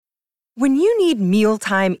When you need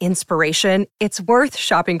mealtime inspiration, it's worth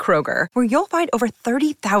shopping Kroger, where you'll find over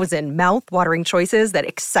 30,000 mouth-watering choices that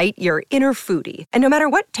excite your inner foodie. And no matter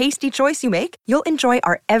what tasty choice you make, you'll enjoy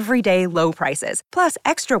our everyday low prices, plus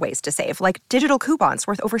extra ways to save, like digital coupons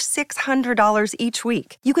worth over $600 each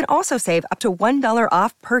week. You can also save up to $1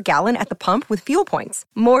 off per gallon at the pump with fuel points.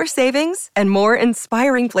 More savings and more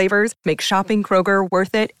inspiring flavors make shopping Kroger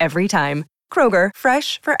worth it every time. Kroger,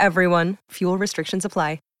 fresh for everyone. Fuel restrictions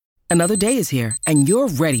apply. Another day is here, and you're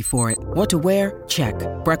ready for it. What to wear? Check.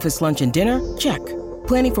 Breakfast, lunch, and dinner? Check.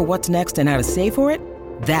 Planning for what's next and how to save for it?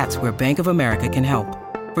 That's where Bank of America can help.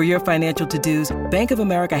 For your financial to-dos, Bank of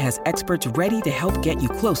America has experts ready to help get you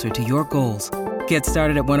closer to your goals. Get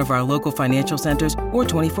started at one of our local financial centers or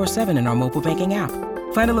 24/7 in our mobile banking app.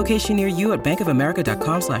 Find a location near you at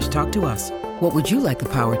bankofamerica.com/talktous. What would you like the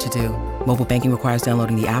power to do? Mobile banking requires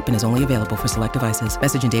downloading the app and is only available for select devices.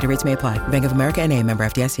 Message and data rates may apply. Bank of America N.A., member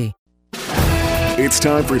FDIC. It's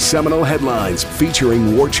time for Seminole Headlines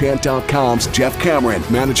featuring WarChant.com's Jeff Cameron,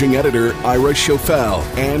 managing editor Ira Schofel,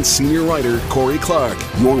 and senior writer Corey Clark.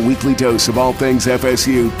 Your weekly dose of all things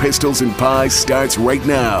FSU, pistols, and pies starts right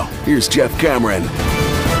now. Here's Jeff Cameron.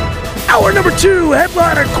 Hour number 2,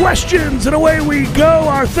 headliner questions, and away we go.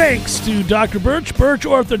 Our thanks to Dr. Birch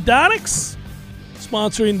Orthodontics,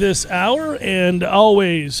 sponsoring this hour, and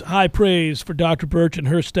always high praise for Dr. Birch and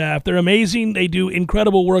her staff. They're amazing. They do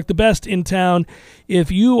incredible work, the best in town.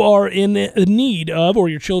 If you are in need of, or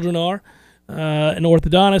your children are, an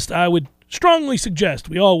orthodontist, I would strongly suggest,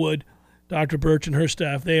 we all would, Dr. Birch and her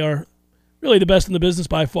staff. They are really the best in the business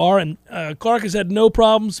by far, and Clark has had no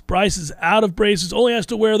problems. Bryce is out of braces, only has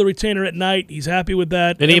to wear the retainer at night. He's happy with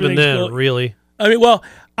that. And even then, really. I mean, well,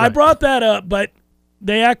 right. I brought that up, but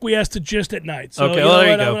they acquiesced to just at night. So, okay, well, there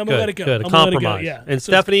you go. I'm going to let it go. Good. A compromise. Yeah. And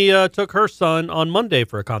so Stephanie took her son on Monday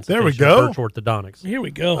for a consultation. There we go. Birch Orthodontics. Here we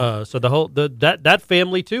go. So that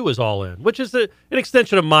family too is all in, which is an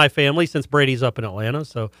extension of my family since Brady's up in Atlanta.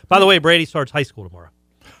 So, by the way, Brady starts high school tomorrow.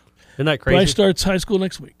 Isn't that crazy? Bryce starts high school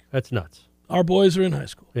next week. That's nuts. Our boys are in high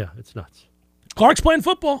school. Yeah, it's nuts. Clark's playing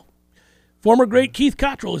football. Former great Keith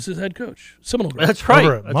Cottrell is his head coach. Seminole. That's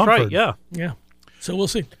right. That's Mumford. right. Yeah. Yeah. So we'll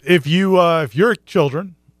see. If your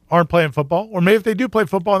children aren't playing football, or maybe if they do play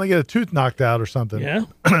football and they get a tooth knocked out or something, Yeah.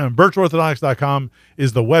 BirchOrthodontics.com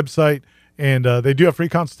is the website, and they do have free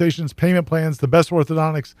consultations, payment plans, the best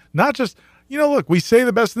orthodontics. Not just, look, we say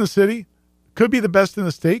the best in the city, could be the best in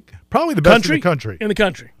the state, probably the best in the country. In the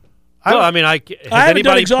country. I haven't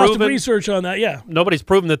done exhaustive research on that, yeah. Nobody's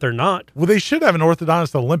proven that they're not. Well, they should have an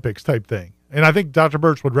orthodontist Olympics type thing, and I think Dr.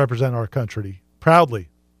 Birch would represent our country proudly.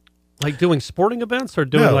 Like doing sporting events or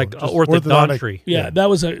doing just orthodontry? Yeah, that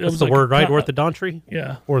was That's the word, right? Orthodontry?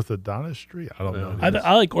 Yeah. Orthodontistry? I don't know.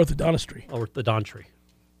 I like orthodontistry. Orthodontry.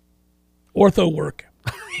 Ortho work.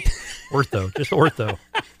 Just ortho.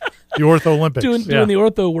 The Ortho Olympics. Doing the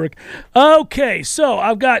ortho work. Okay, so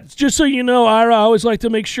I've got, just so you know, Ira, I always like to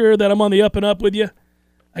make sure that I'm on the up and up with you.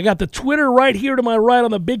 I got the Twitter right here to my right on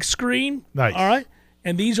the big screen. Nice. All right?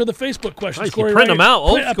 And these are the Facebook questions. Nice. Corey, You print right them out,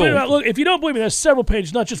 old I school. print them out. Look, if you don't believe me, there's several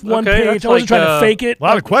pages, not just one Okay, page. that's I wasn't like, trying to fake it. A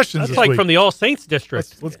lot of questions That's this like week. from the All Saints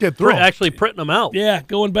district. Let's get through them. Actually printing them out. Yeah,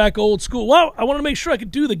 going back old school. Well, I want to make sure I could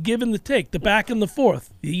do the give and the take, the back and the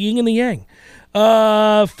forth, the yin and the yang.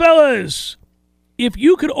 Fellas, if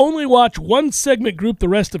you could only watch one segment group the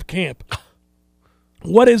rest of camp,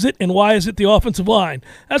 what is it and why is it the offensive line?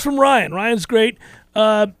 That's from Ryan. Ryan's great.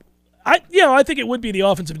 I think it would be the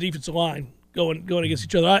offensive and defensive line going against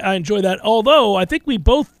each other. I enjoy that. Although I think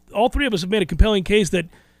all three of us have made a compelling case that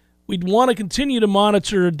we'd want to continue to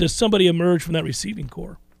monitor, does somebody emerge from that receiving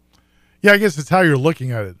core? Yeah, I guess it's how you're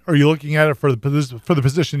looking at it. Are you looking at it for the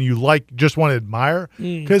position you like, just want to admire?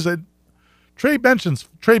 Because Trey Benson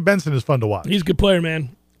is fun to watch. He's a good player,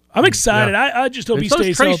 man. I'm excited. Yeah. I just hope he so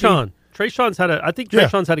stays healthy. Trayshawn's had a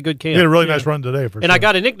good camp. He had a really nice run today. And I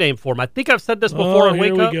got a nickname for him. I think I've said this before on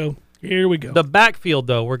Wake Up. Here we go. The backfield,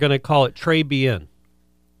 though, we're going to call it Trey BN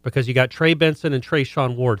because you got Trey Benson and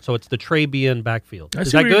Trayshawn Ward, so it's the Trey BN backfield.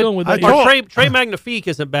 Is that good? Going with that. Trey Magnifique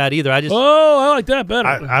isn't bad either. I like that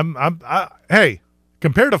better. Hey,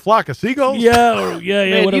 compared to Flock of Seagulls? Yeah.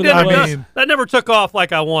 Man, that never took off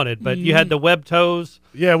like I wanted, but you had the web toes.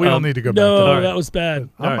 Yeah, we don't need to go back to that. that. That was bad.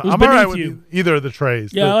 I'm all right with either of the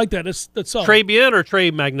Treys. Yeah, I like that. That's solid. Trey BN or Trey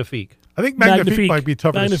Magnifique? I think Magnifique might be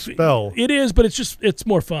tougher to spell. It is, but it's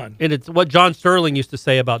more fun. And it's what John Sterling used to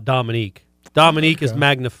say about Dominique. Dominique is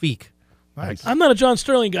Magnifique. Nice. I'm not a John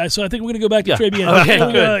Sterling guy, so I think we're going to go back to Trey BN. Okay,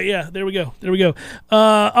 good. There we go.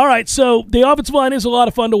 All right, so the offensive line is a lot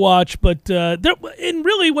of fun to watch, but and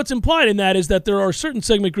really what's implied in that is that there are certain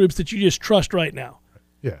segment groups that you just trust right now.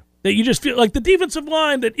 Yeah. that you just feel like the defensive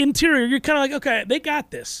line, that interior, you're kind of like, okay, they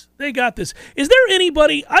got this. They got this. Is there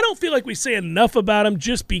anybody, I don't feel like we say enough about him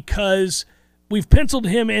just because we've penciled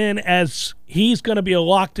him in as he's going to be a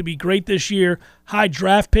lock to be great this year, high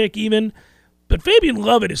draft pick even. But Fabian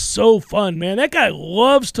Lovett is so fun, man. That guy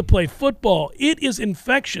loves to play football. It is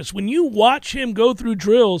infectious. When you watch him go through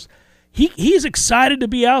drills, he's excited to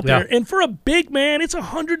be out there. Yeah. And for a big man, it's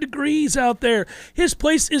 100 degrees out there. His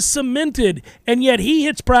place is cemented, and yet he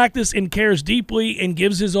hits practice and cares deeply and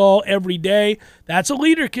gives his all every day. That's a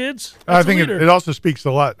leader, kids. That's I think a leader. it also speaks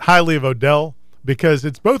a lot highly of Odell because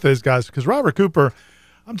it's both of his guys. Because Robert Cooper,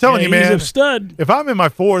 I'm telling you, man, he's a stud. if I'm in my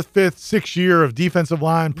 4th, 5th, 6th year of defensive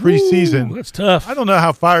line preseason, Ooh, that's tough. I don't know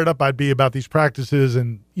how fired up I'd be about these practices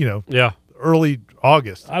and, early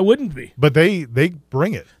August. I wouldn't be. But they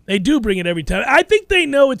bring it. They do bring it every time. I think they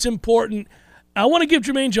know it's important. I want to give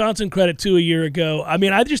Jermaine Johnson credit, too, a year ago. I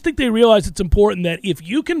mean, I just think they realize it's important that if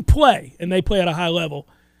you can play, and they play at a high level,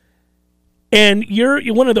 and you're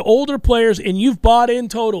one of the older players and you've bought in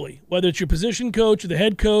totally, whether it's your position coach or the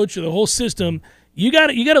head coach or the whole system, you got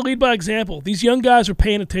to lead by example. These young guys are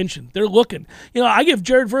paying attention. They're looking. I give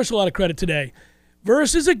Jared Verse a lot of credit today.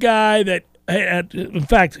 Verse is a guy that, in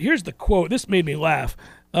fact, here's the quote. This made me laugh.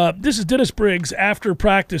 This is Dennis Briggs after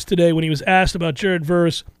practice today when he was asked about Jared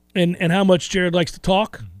Verse and how much Jared likes to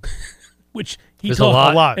talk, which he There's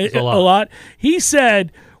talked a lot. a lot. He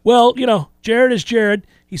said, well, Jared is Jared.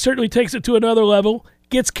 He certainly takes it to another level,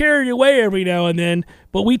 gets carried away every now and then,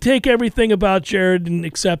 but we take everything about Jared and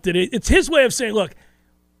accept it. It's his way of saying, look,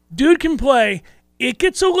 dude can play. It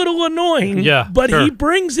gets a little annoying, but sure. he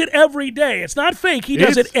brings it every day. It's not fake. He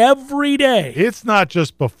does it every day. It's not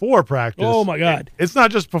just before practice. Oh, my God. It's not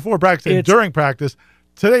just before practice and during practice.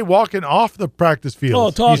 Today, walking off the practice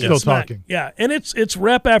field, he's still talking. Yeah, and it's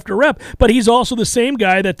rep after rep. But he's also the same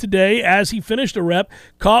guy that today, as he finished a rep,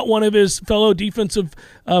 caught one of his fellow defensive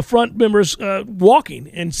front members walking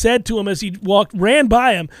and said to him as he ran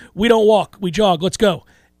by him, "We don't walk, we jog. Let's go."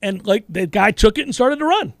 And the guy took it and started to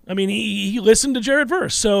run. I mean, he listened to Jared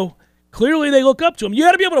Verse. So clearly they look up to him. You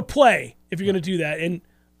got to be able to play if you're going to do that, and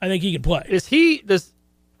I think he can play.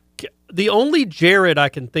 The only Jared I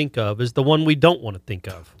can think of is the one we don't want to think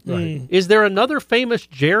of. Right. Is there another famous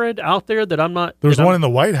Jared out there that I'm not? There's one in the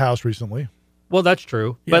White House recently. Well, that's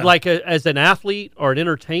true. Yeah. But as an athlete or an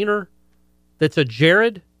entertainer, that's a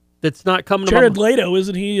Jared. That's not coming to Jared Leto,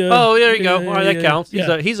 isn't he? There you go. All right, that counts.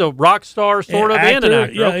 He's a rock star, sort of, and an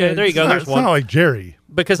actor. Okay, there you go. There's one. It's not like Jerry.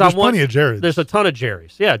 Because there's plenty of Jareds. There's a ton of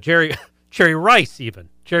Jerrys. Yeah, Jerry Rice even.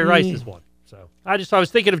 Jerry Rice is one. So I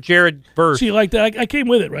was thinking of Jared Verse. See, like that. I came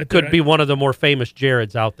with it right there. Could be one of the more famous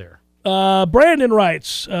Jareds out there. Brandon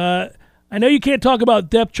writes, I know you can't talk about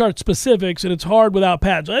depth chart specifics, and it's hard without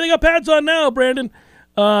pads. I think got pads on now, Brandon.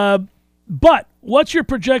 But what's your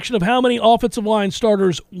projection of how many offensive line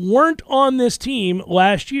starters weren't on this team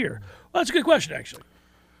last year? Well, that's a good question, actually.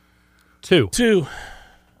 Two.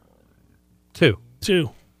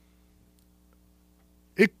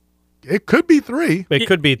 It could be 3. It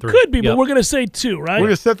could be 3. Could be, but we're going to say 2, right? We're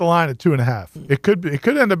going to set the line at 2.5. It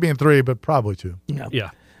could end up being 3, but probably 2. Yeah.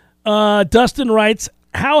 Dustin writes,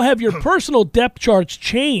 how have your personal depth charts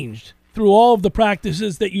changed through all of the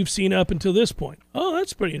practices that you've seen up until this point? Oh,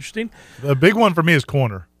 that's pretty interesting. The big one for me is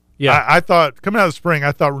corner. Yeah. I thought, coming out of the spring,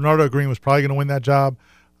 I thought Renardo Green was probably going to win that job.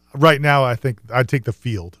 Right now, I think I'd take the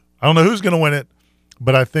field. I don't know who's going to win it,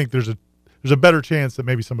 but I think there's a better chance that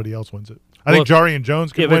maybe somebody else wins it. I think Jarian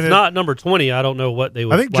Jones could win it. If it's not number 20, I don't know what they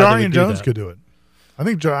would. I think Jarian Jones could do it. I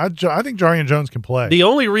think Jarian Jones can play. The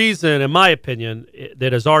only reason, in my opinion,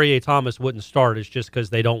 that Azareye'h Thomas wouldn't start is just because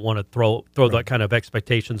they don't want to throw that kind of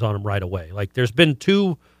expectations on him right away. Like, there's been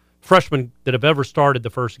 2 freshmen that have ever started the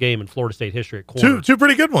first game in Florida State history at corner. Two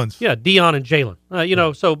pretty good ones. Yeah, Dion and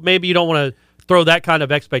Jalen. So maybe you don't want to throw that kind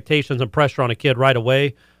of expectations and pressure on a kid right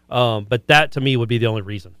away. But that, to me, would be the only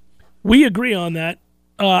reason. We agree on that.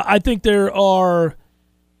 I think there are.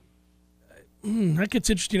 That gets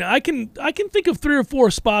interesting. I can think of 3 or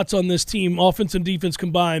 4 spots on this team, offense and defense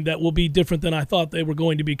combined, that will be different than I thought they were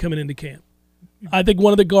going to be coming into camp. I think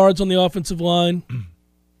one of the guards on the offensive line,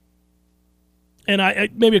 and I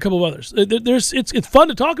maybe a couple of others. It's fun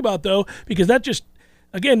to talk about though, because that just,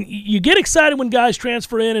 again, you get excited when guys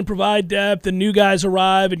transfer in and provide depth, and new guys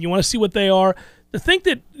arrive, and you want to see what they are. To think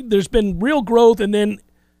that there's been real growth, and then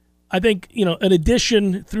I think, an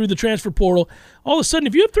addition through the transfer portal, all of a sudden,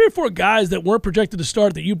 if you have 3 or 4 guys that weren't projected to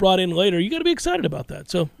start that you brought in later, you got to be excited about that.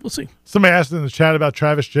 So we'll see. Somebody asked in the chat about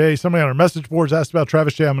Travis Jay. Somebody on our message boards asked about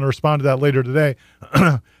Travis Jay. I'm going to respond to that later today.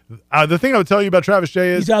 The thing I would tell you about Travis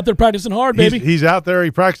Jay is he's out there practicing hard, baby. He's out there.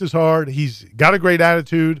 He practices hard. He's got a great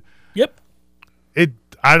attitude. Yep.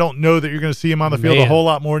 I don't know that you're going to see him on the field a whole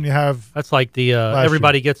lot more than you have. That's like the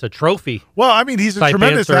everybody gets a trophy. Well, I mean, he's a type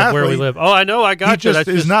tremendous answer of athlete. where we live. Oh, I know. I got he you. just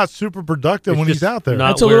is not super productive when he's out there.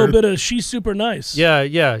 That's a little bit of she's super nice.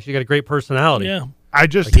 Yeah. She got a great personality. Yeah.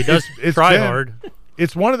 He does try hard.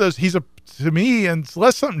 It's one of those. To me,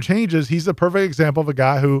 unless something changes, he's a perfect example of a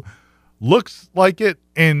guy who looks like it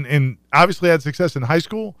and obviously had success in high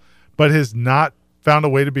school, but has not found a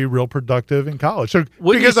way to be real productive in college. So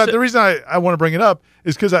the reason I want to bring it up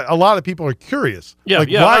is because a lot of people are curious.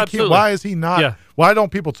 Why is he not? Yeah. Why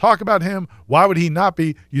don't people talk about him? Why would he not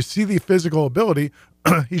be? You see the physical ability.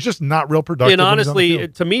 He's just not real productive. And honestly,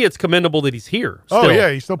 to me, it's commendable that he's here. Still. Oh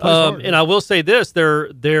yeah, he still plays hard. And I will say this: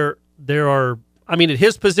 there are. I mean, at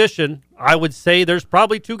his position, I would say there's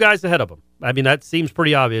probably two guys ahead of him. I mean, that seems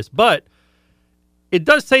pretty obvious, but it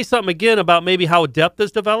does say something again about maybe how depth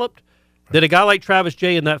is developed. That a guy like Travis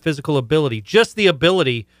Jay and that physical ability, just the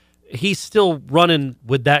ability, he's still running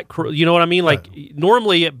with that. You know what I mean? Like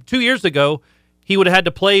normally, 2 years ago, he would have had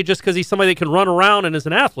to play just because he's somebody that can run around and is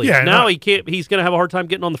an athlete. Yeah, now he can't. He's going to have a hard time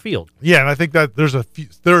getting on the field. Yeah, and I think that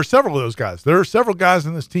there are several of those guys. There are several guys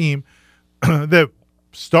in this team that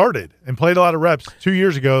started and played a lot of reps 2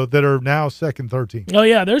 years ago that are now second, third team. Oh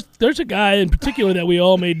yeah, there's a guy in particular that we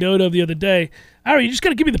all made note of the other day. Ari, you just got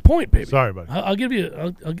to give me the point, baby. Sorry, buddy. I'll give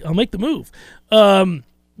you. I'll make the move.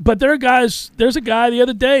 But there are guys. There's a guy the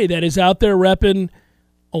other day that is out there repping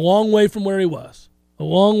a long way from where he was. A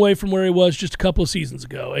long way from where he was just a couple of seasons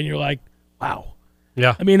ago, and you're like, wow.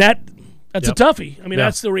 Yeah. I mean that's a toughie. I mean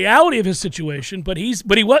that's the reality of his situation. But he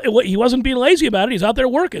wasn't being lazy about it. He's out there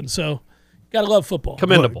working. So. Gotta love football.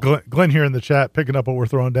 Commendable. Glenn here in the chat picking up what we're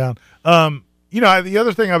throwing down. The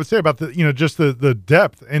other thing I would say about just the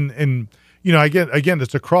depth and again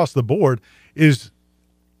it's across the board is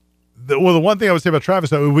the one thing I would say about Travis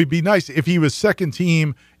though, it would be nice if he was second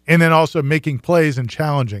team and then also making plays and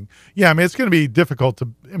challenging. Yeah, I mean it's going to be difficult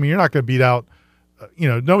you're not going to beat out.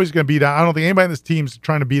 Nobody's going to beat out. I don't think anybody in this team's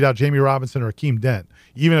trying to beat out Jamie Robinson or Akeem Dent,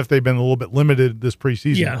 even if they've been a little bit limited this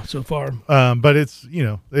preseason. Yeah, so far. But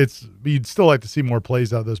you'd still like to see more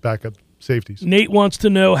plays out of those backup safeties. Nate wants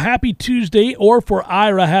to know, happy Tuesday, or for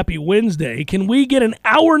Ira, happy Wednesday. Can we get an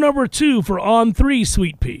hour number 2 for On 3,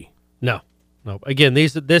 Sweet Pea? No. Again,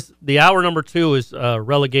 the hour number 2 is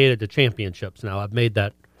relegated to championships now. I've made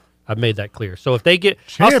that clear. So if they get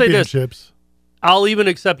championships. I'll even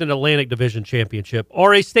accept an Atlantic Division championship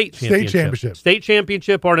or a state championship. State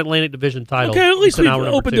championship or an Atlantic Division title. Okay, at least we've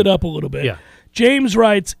opened it up a little bit. Yeah. James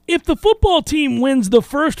writes, if the football team wins the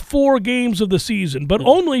first 4 games of the season, but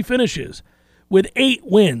only finishes with 8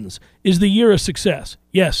 wins, is the year a success?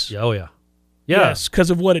 Yes. Oh, yeah. Yes, because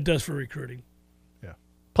of what it does for recruiting. Yeah.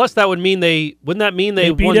 Plus, that would mean they beat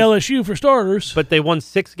LSU for starters. But they won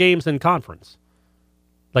 6 games in conference.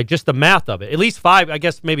 Like just the math of it. At least 5, I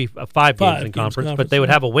guess maybe 5 games in conference, but they would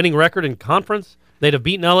have a winning record in conference. They'd have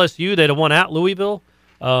beaten LSU. They'd have won at Louisville.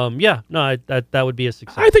 That would be a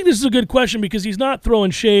success. I think this is a good question because he's not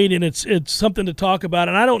throwing shade and it's something to talk about.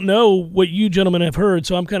 And I don't know what you gentlemen have heard,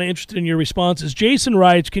 so I'm kind of interested in your responses. Jason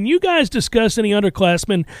writes, can you guys discuss any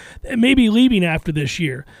underclassmen that may be leaving after this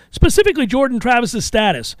year? Specifically Jordan Travis's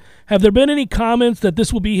status. Have there been any comments that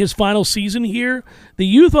this will be his final season here? The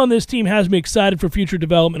youth on this team has me excited for future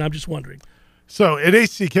development. I'm just wondering. So at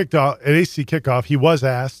ACC kickoff, he was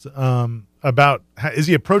asked about is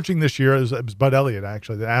he approaching this year? It was Bud Elliott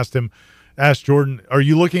actually that asked Jordan, "Are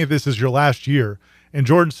you looking at this as your last year?" And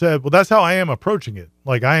Jordan said, "Well, that's how I am approaching it.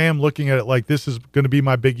 Like I am looking at it like this is going to be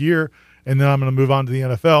my big year, and then I'm going to move on to the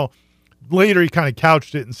NFL." Later, he kind of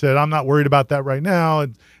couched it and said, "I'm not worried about that right now,"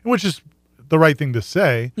 and which is the right thing to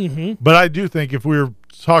say. Mm-hmm. But I do think if we were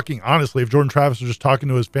talking honestly, if Jordan Travis was just talking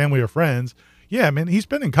to his family or friends, yeah, man, he's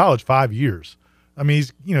been in college 5 years. I mean,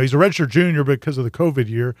 he's a redshirt junior because of the COVID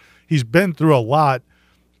year. He's been through a lot.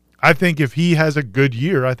 I think if he has a good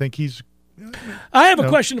year, I think he's. I have a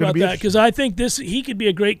question about that because I think he could be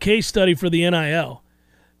a great case study for the NIL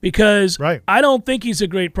because I don't think he's a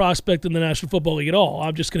great prospect in the National Football League at all.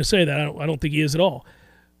 I'm just going to say that I don't think he is at all.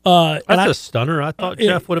 That's a stunner. I thought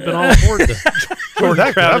Jeff would have been all aboard this.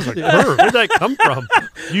 Jordan Travis. Where'd that come from?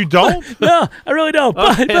 You don't? No, I really don't.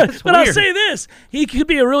 Okay, but I'll say this. He could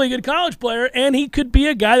be a really good college player, and he could be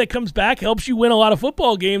a guy that comes back, helps you win a lot of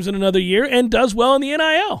football games in another year, and does well in the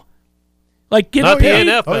NIL. Like, get paid.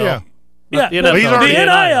 The NFL. Oh, yeah. Yeah, the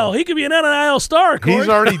NIL. He could be an NIL star, Corey. He's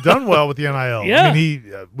already done well with the NIL. Yeah. I mean,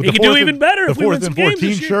 he could do even better if we win the some 4th and games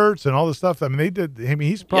this 14 year. shirts and all the stuff. I mean, they did. I mean,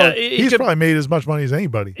 he's probably made as much money as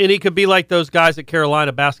anybody. And he could be like those guys at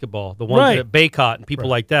Carolina basketball, the ones at Baycott and people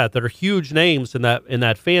like that are huge names in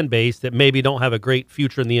that fan base that maybe don't have a great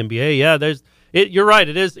future in the NBA. Yeah, You're right.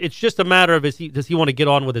 It is. It's just a matter of does he want to get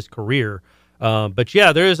on with his career? But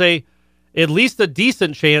yeah, there is at least a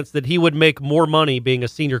decent chance that he would make more money being a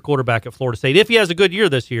senior quarterback at Florida State if he has a good year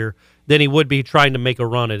this year than he would be trying to make a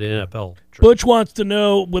run at an NFL. Butch wants to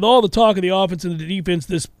know, with all the talk of the offense and the defense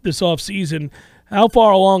this offseason, how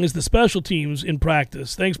far along is the special teams in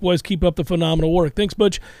practice? Thanks, boys. Keep up the phenomenal work. Thanks,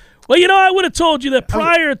 Butch. Well, I would have told you that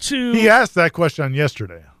prior to – He asked that question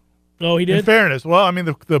yesterday. Oh, he did? In fairness. Well, I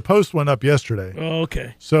mean, the post went up yesterday. Oh,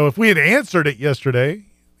 okay. So if we had answered it yesterday,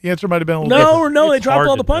 the answer might have been a little different. No, they It's dropped hard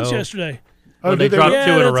all the to punts know. yesterday. Oh, they did dropped Yeah,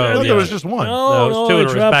 two in a that's row. I thought yeah. there was just one. No, it was two they in a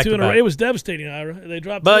row, dropped back two to in a row. back. It was devastating, Ira. They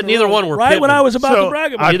dropped But two in a neither row. one were right when Pittman. I was about So, to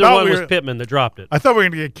brag I about it. Neither thought one we was were- Pittman that dropped it. I thought we were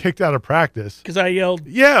going to get kicked out of practice. Because I yelled,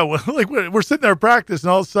 Yeah, well, like we're sitting there at practice,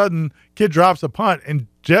 and all of a sudden, kid drops a punt, and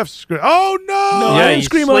Jeff screams, "Oh no!" no, Yeah, I didn't you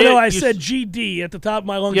scream, oh no, I you said GD at the top of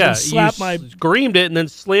my lungs Yeah, and slapped you my – screamed it and then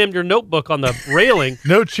slammed your notebook on the railing.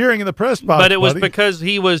 No cheering in the press box. But it was buddy. because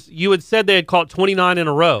you had said they had caught 29 in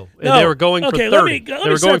a row, and No. they were going Okay, for 30. let me they were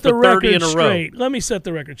going set the for 30 in record a row. straight. Let me set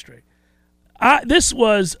the record straight. I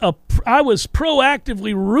was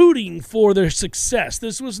proactively rooting for their success.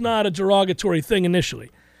 This was not a derogatory thing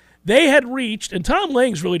initially. They had reached, and Tom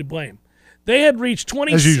Lang's really to blame. They had reached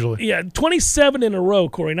 20, As usually. 27 in a row,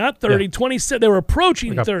 Corey, not 30, Yeah. 27. They were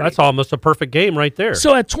approaching 30. That's almost a perfect game right there.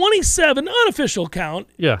 So at 27, unofficial count,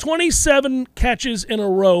 Yeah. 27 catches in a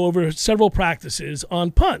row over several practices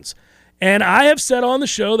on punts. And I have said on the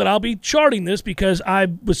show that I'll be charting this because I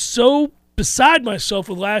was so beside myself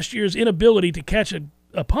with last year's inability to catch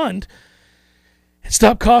a punt and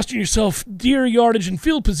stop costing yourself dear yardage and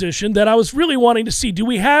field position that I was really wanting to see, do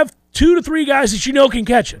we have 2 to 3 guys that can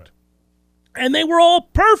catch it? And they were all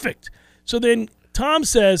perfect. So then Tom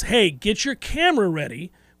says, hey, get your camera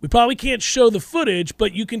ready. We probably can't show the footage,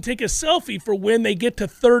 but you can take a selfie for when they get to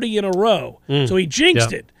 30 in a row. So he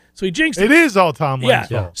jinxed Yeah. it. It it is all Tom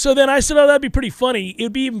Lang's yeah. fault. So then I said, oh, that'd be pretty funny.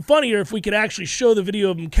 It'd be even funnier if we could actually show the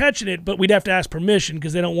video of them catching it, but we'd have to ask permission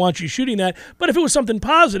because they don't want you shooting that. But if it was something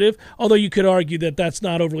positive, although you could argue that that's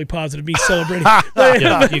not overly positive, me celebrating.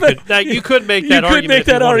 Yeah, you could make that argument. You could make if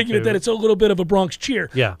you that wanted argument to. that it's a little bit of a Bronx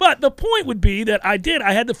cheer. Yeah. But the point would be that I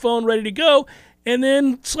had the phone ready to go, and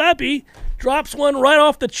then Slappy drops one right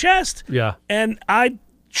off the chest. Yeah. And I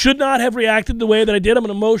should not have reacted the way that I did. I'm an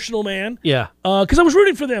emotional man. Yeah. Because I was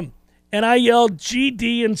rooting for them. And I yelled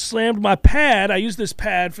GD and slammed my pad. I used this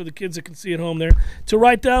pad for the kids that can see at home there to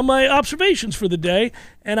write down my observations for the day.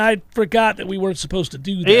 And I forgot that we weren't supposed to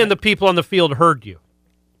do that. And the people on the field heard you.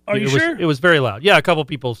 Are you sure? It was very loud. Yeah, a couple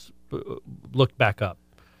people looked back up.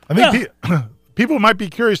 I think people might be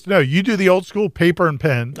curious to know. You do the old school paper and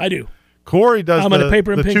pen. I do. Corey does I'm the a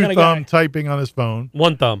paper and the pen two kinda thumb guy. typing on his phone.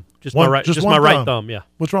 One thumb. Just One- my right just just one my right thumb. thumb, yeah.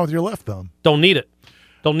 What's wrong with your left thumb? Don't need it.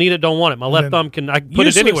 Don't need it, don't want it. My left then- thumb I can put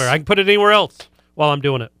Useless. it anywhere. I can put it anywhere else while I'm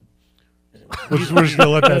doing it. We're just going to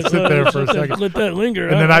let that sit there for a second. Let that linger.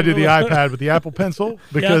 And then I did the iPad with the Apple Pencil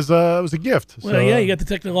because it was a gift. Well, so, yeah, you got the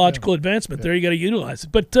technological advancement there. You got to utilize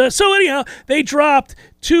it. But so anyhow, they dropped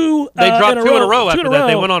two. They dropped two in a row two after in a that.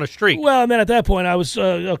 They row. went on a streak. Well, and then at that point, I was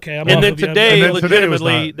okay. I'm And off then of you. today, And then today was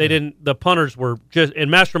legitimately, not. they didn't. The punters were just,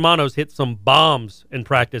 and Mastromanos hit some bombs in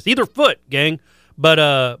practice, either foot, gang.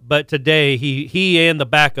 But today he and the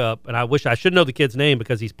backup, and I should know the kid's name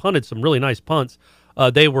because he's punted some really nice punts.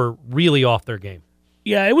 They were really off their game.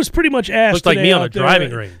 Yeah, it was pretty much ass. Looked like today me on out a there.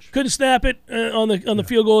 driving range. Couldn't snap it on the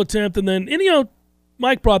field goal attempt, and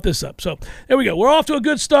Mike brought this up. So there we go. We're off to a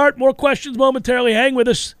good start. More questions momentarily. Hang with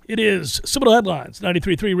us. It is Seminole Headlines,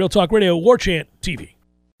 93.3 Real Talk Radio, War Chant TV.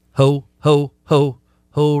 Ho, ho, ho,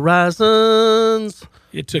 Horizons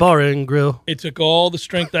It took Bar and Grill. It took all the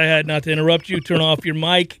strength I had not to interrupt you, turn off your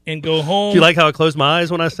mic, and go home. Do you like how I closed my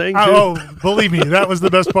eyes when I sang? Too? Oh, believe me, that was the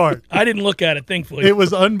best part. I didn't look at it, thankfully. It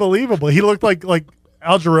was unbelievable. He looked like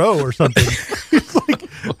Al Jarreau or something. He's like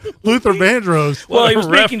Luther Vandross. well, he was a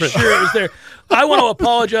making reference. sure it was there. I want to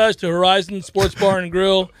apologize to Horizon Sports Bar and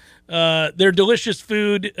Grill. Their delicious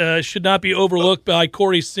food should not be overlooked by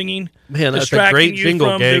Corey's singing, Man, that's a distracting great you jingle,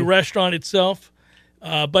 from the gang. restaurant itself.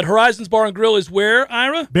 But Horizon's Bar and Grill is where,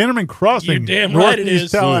 Ira? Bannerman Crossing. You're damn right it Northeast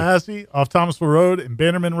is. Tallahassee, off Thomasville Road and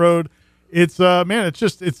Bannerman Road. It's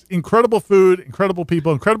it's incredible food, incredible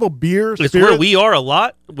people, incredible beer. It's spirits. where we are a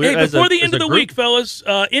lot. We're, Hey, before the as end a of the group. week, fellas,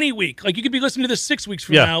 any week, like you could be listening to this 6 weeks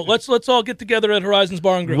from Yeah. now. Let's all get together at Horizon's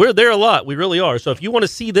Bar and Grill. We're there a lot. We really are. So if you want to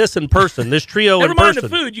see this in person, this trio Never in mind person.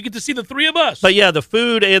 the food, you get to see the three of us. But yeah, the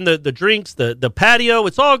food and the drinks, the patio,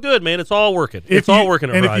 it's all good, man. It's all working. If It's all you- working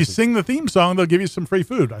at And Horizon. if you sing the theme song, they'll give you some free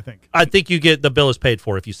food, I think. I think you get the bill is paid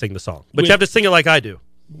for if you sing the song. But With- you have to sing it like I do.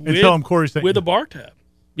 And tell them Corey sent with you. a bar tab.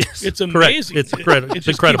 Yes. It's Correct. amazing. It's incredible. It It's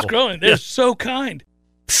just incredible. keeps growing. They're Yes. so kind.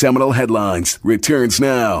 Seminole Headlines returns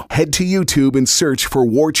now. Head to YouTube and search for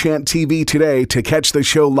War Chant TV today to catch the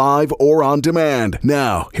show live or on demand.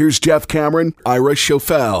 Now, here's Jeff Cameron, Ira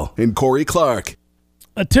Schofel, and Corey Clark.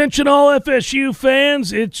 Attention all FSU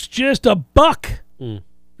fans, it's just $1.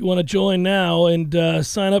 You want to join now and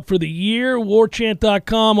sign up for the year.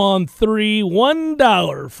 WarChant.com on 3,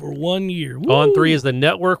 $1 for 1 year. Woo! On 3 is the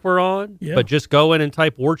network we're on, Yeah. but just go in and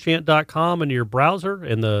type WarChant.com into your browser,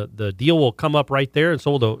 and the deal will come up right there, and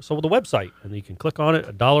so will the website, and you can click on it,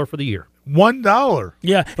 $1 for the year. $1.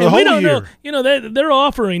 Yeah, For the and we whole don't know. year. You know, they're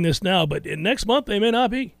offering this now, but next month they may not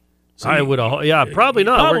be. So I would, probably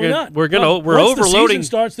not. Probably We're not. gonna Well, we're once the overloading. season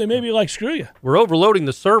starts, they may be like, screw you. We're overloading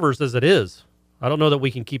the servers as it is. I don't know that we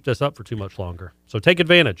can keep this up for too much longer. So take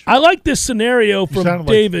advantage. I like this scenario from sounded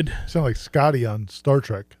David. You sound like Scotty on Star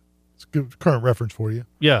Trek. It's a good current reference for you.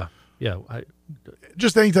 Yeah.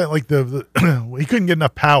 Just anytime, like the he couldn't get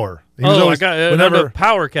enough power. He was always, I got whenever another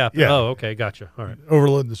power cap. Yeah. Oh, okay, gotcha. All right.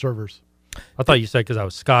 overloading the servers. I thought you said because I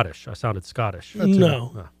was Scottish. I sounded Scottish.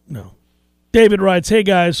 No. David writes, hey,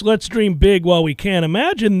 guys, let's dream big while we can.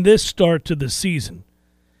 Imagine this start to the season.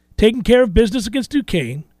 Taking care of business against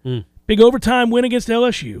Duquesne, big overtime win against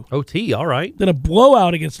LSU, OT, all right. then a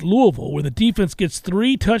blowout against Louisville where the defense gets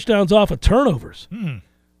 3 touchdowns off of turnovers.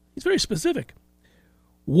 He's very specific.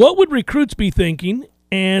 What would recruits be thinking,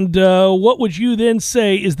 and what would you then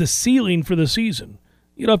say is the ceiling for the season?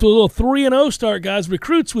 You know, after a little 3-0 start, guys,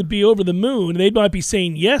 recruits would be over the moon. They might be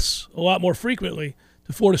saying yes a lot more frequently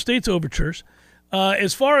to Florida State's overtures.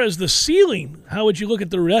 As far as the ceiling, how would you look at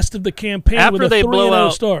the rest of the campaign with After a they 3-0 blow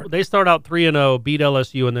out, start? they start out 3-0, beat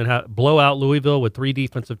LSU, and then blow out Louisville with 3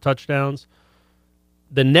 defensive touchdowns.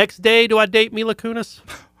 The next day, do I date Mila Kunis?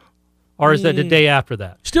 Or is that the day after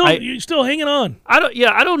that? You're still hanging on. I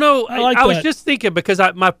don't know. I like I was that. just thinking because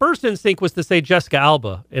my first instinct was to say Jessica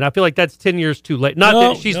Alba, and I feel like that's 10 years too late. Not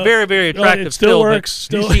that she's very, very attractive. It still works.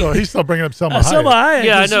 He's still bringing up Selma Hayek. Selma Hayek.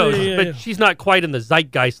 Yeah, I is, know, but yeah. she's not quite in the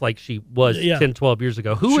zeitgeist like she was 10, 12 years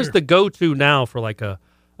ago. Who is Sure. the go-to now for like a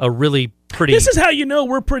really pretty? This is how you know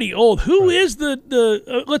we're pretty old. Who is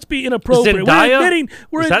the let's be inappropriate. Zendaya?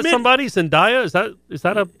 We're Is that admitting, somebody? Zendaya? Is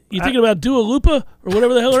that a? You thinking about Dua Lipa or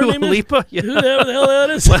whatever the hell her Dua name is? Lipa? Yeah. Who the hell that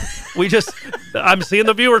is? I'm seeing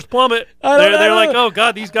the viewers plummet. I They're don't like, know. oh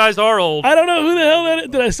God, these guys are old. I don't know who the hell that is.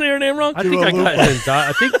 Did I say her name wrong? I think I got Zendaya.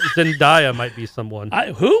 I think Zendaya might be someone.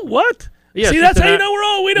 Who? What? Yeah, See, she's that's how an you know we're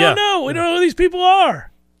old. We don't know. We don't know who these people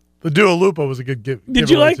are. The Dua Lipa was a good give. Did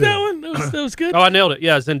you like too. that one? That was good. Oh, I nailed it.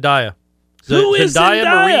 Yeah, Zendaya. Who is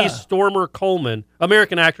Zendaya? Marie Stormer Coleman,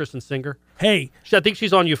 American actress and singer. Hey, I think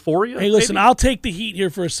she's on Euphoria. hey, listen, maybe? I'll take the heat here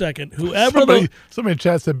for a second. Whoever Somebody in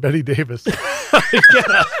chat said Betty Davis.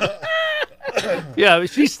 Yeah,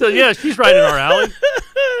 she's right in our alley.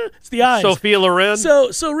 it's the eyes. Sophia Loren.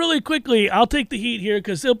 So really quickly, I'll take the heat here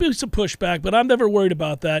because there'll be some pushback, but I'm never worried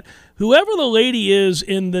about that. Whoever the lady is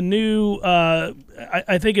in the new,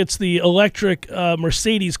 I think it's the electric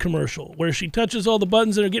Mercedes commercial where she touches all the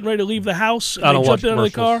buttons and are getting ready to leave the house and I don't they watch jump into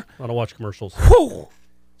the car. I don't watch commercials. Whew,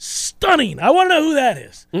 stunning. I want to know who that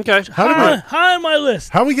is. Okay. High on my list.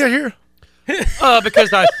 How we get here?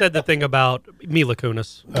 Because I said the thing about Mila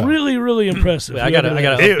Kunis. Really, really impressive. I got to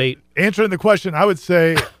update. Answering the question, I would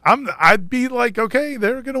say I'd be like, okay,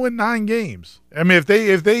 they're going to win 9 games. I mean, if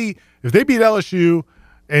they beat LSU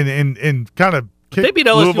and kind of kick They beat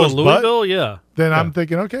LSU in Louisville's Louisville, butt, yeah. then I'm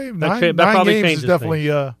thinking, okay, nine probably games is changes definitely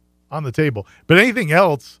on the table. But anything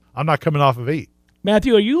else, I'm not coming off of 8.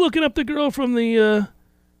 Matthew, are you looking up the girl from the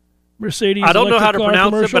Mercedes? I don't know how to electric car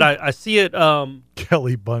pronounce commercial? it, but I see it.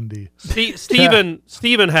 Kelly Bundy.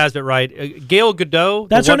 Steven has it right. Gail Godot.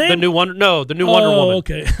 That's her name? The new Wonder. No, the new Wonder Woman.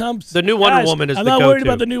 Okay. The new Wonder Woman is I'm the not worried go-to.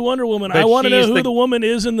 about the new Wonder Woman. But I want to know she's who the woman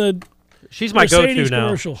is in the She's my Mercedes go-to now.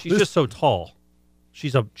 commercial. She's just so tall.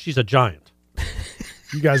 She's a giant.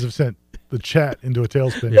 You guys have sent the chat into a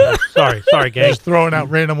tailspin. Sorry, gang. Just throwing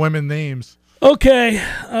out random women names. Okay,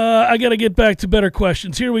 I got to get back to better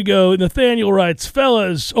questions. Here we go. Nathaniel writes,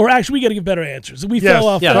 fellas, or actually, we got to get better answers. We fell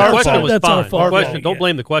off. Yeah, that. the question was That's fine. our fault. Question, don't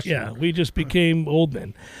blame the question. Yeah, we just became old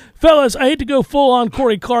men. Fellas, I hate to go full on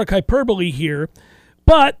Corey Clark hyperbole here,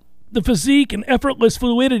 but the physique and effortless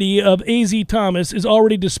fluidity of A.Z. Thomas is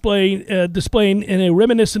already displaying in a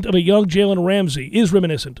reminiscent of a young Jalen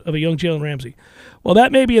Ramsey. While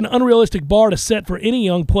that may be an unrealistic bar to set for any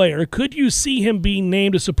young player, could you see him being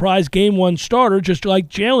named a surprise Game 1 starter just like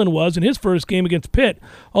Jalen was in his first game against Pitt?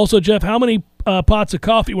 Also, Jeff, how many pots of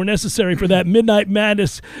coffee were necessary for that Midnight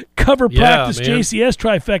Madness cover practice JCS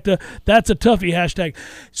trifecta? That's a toughie hashtag.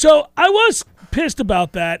 So I was pissed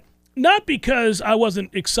about that. Not because I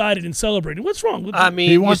wasn't excited and celebrating. What's wrong with I that? mean,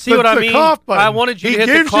 He you wants see what I the mean? cough button. I wanted you He to hit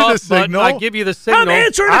the gives you the cough button. signal. I give you the signal. I'm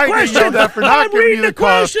answering the I get question. yelled at for not I'm giving reading you the the cough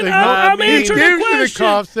question. signal. I'm He answering gives the you the question.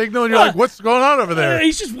 cough signal, and you're like, what's going on over there?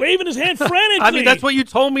 He's just waving his hand frantically. I mean, that's what you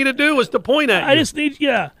told me to do, was to point at you. I just need,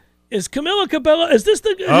 Is Camila Cabello, is this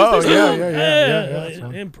the... Oh, is this yeah, the, yeah, that's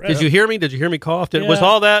fine. impressive. Did you hear me? Did you hear me cough? Was Yeah.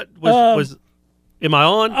 all that, was am I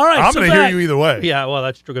on? All right, I'm so going to hear back. you either way. Yeah, well,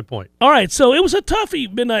 that's a good point. All right, so it was a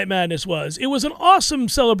toughie, Midnight Madness was. It was an awesome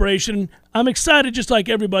celebration. I'm excited, just like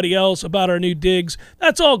everybody else, about our new digs.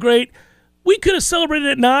 That's all great. We could have celebrated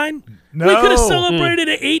at 9. No. We could have celebrated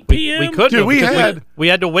at 8 p.m. We could Dude, have, we because had- we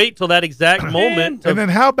had to wait till that exact moment. And then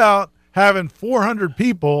how about having 400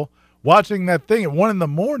 people watching that thing at 1 in the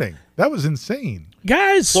morning? That was insane.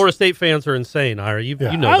 Guys, Florida State fans are insane, Ira. You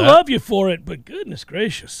know I that. love you for it, but goodness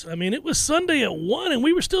gracious. I mean, it was Sunday at 1, and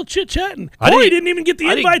we were still chit-chatting. I Corey didn't- didn't even get the I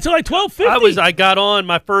didn't- invite till like 12:50. I got on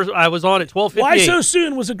I was on at 12:58. Why so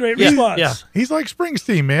soon was a great Yeah, response. yeah. He's like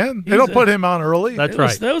Springsteen, man. They He's don't a- put him on early. That's It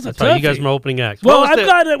was- right. that was a That's right. You guys toughie. were opening acts. Well, What was I'm the-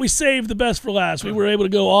 glad that we saved the best for last. We were able to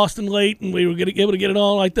go Austin late, and we were able to get it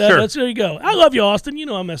on like that. Sure. There you go. I love you, Austin. You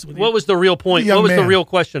know I'm messing with you. What was the real point? Young What was the man. real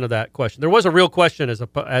question of that question? There was a real question as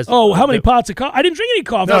Oh, how many pots of coffee? I didn't drink any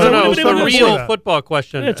coffee. No, So No, we no, wouldn't it's have the been able to real say that. football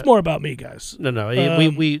question. It's more about me, guys. No,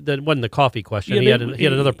 that wasn't the coffee question. Yeah, he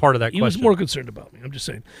had another part of that he question. was more concerned about me. I'm just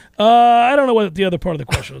saying. I don't know what the other part of the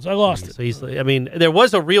question was. I lost it. So there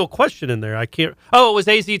was a real question in there. I can't. Oh, it was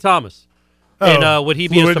A.Z. Thomas, and would he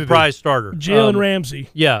be a fluidity. surprise starter? Jalen Ramsey.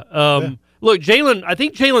 Yeah. Look, Jalen. I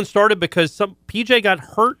think Jalen started because PJ got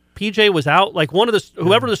hurt. PJ was out. Like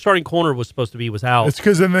whoever the starting corner was supposed to be was out. It's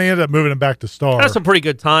because then they ended up moving him back to star. That's a pretty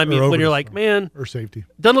good time Or when you're over like, to man, or safety.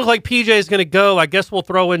 doesn't look like PJ is going to go. I guess we'll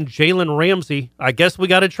throw in Jalen Ramsey. I guess we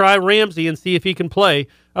got to try Ramsey and see if he can play.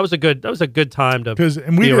 That was a good time to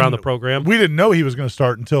be around the program. We didn't know he was going to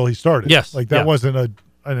start until he started. Yes, like that yeah. wasn't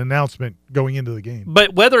an announcement going into the game.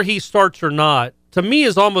 But whether he starts or not, to me,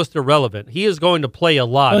 is almost irrelevant. He is going to play a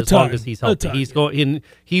lot as long as he's healthy. He's going.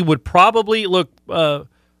 He would probably look.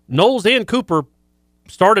 Knowles and Cooper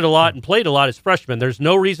started a lot and played a lot as freshmen. There's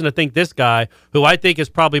no reason to think this guy, who I think is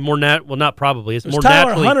probably more not probably, it's more Tyler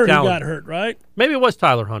naturally Hunter talented. who got hurt, right? Maybe it was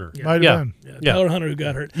Tyler Hunter. Might have been. Yeah, Tyler Hunter who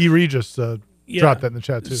got hurt. E. Regis dropped that in the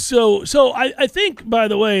chat too. So I think, by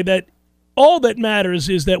the way, that all that matters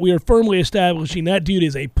is that we are firmly establishing that dude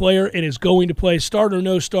is a player and is going to play, start or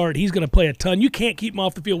no start. He's going to play a ton. You can't keep him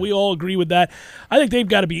off the field. We all agree with that. I think they've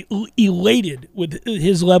got to be elated with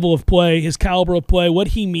his level of play, his caliber of play, what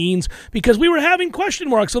he means, because we were having question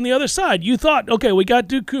marks on the other side. You thought, okay, we got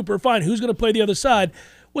Duke Cooper, fine, who's going to play the other side?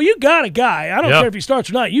 Well, you got a guy. I don't care if he starts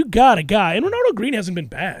or not. You got a guy. And Ronaldo Green hasn't been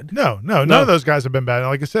bad. No, none of those guys have been bad.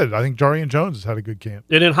 Like I said, I think Jarian Jones has had a good camp.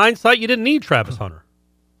 And in hindsight, you didn't need Travis Hunter.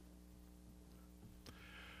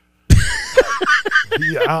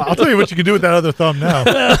 Yeah, I'll tell you what you can do with that other thumb now.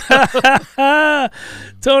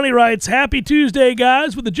 Tony writes, happy Tuesday,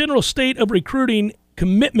 guys. With the general state of recruiting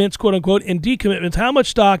commitments, quote unquote, and decommitments, how much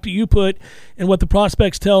stock do you put in what the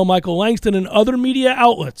prospects tell Michael Langston and other media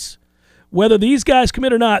outlets? Whether these guys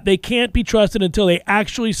commit or not, they can't be trusted until they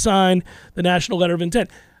actually sign the national letter of intent.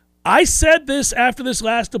 I said this after this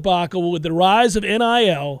last debacle with the rise of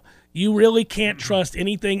NIL. You really can't trust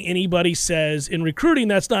anything anybody says in recruiting.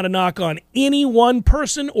 That's not a knock on any one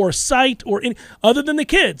person or site or other than the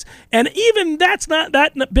kids. And even that's not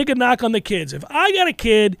that big a knock on the kids. If I got a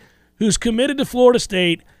kid who's committed to Florida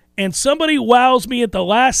State and somebody wows me at the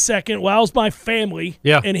last second, wows my family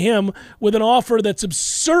and him with an offer that's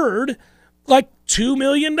absurd, like $2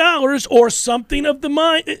 million or something of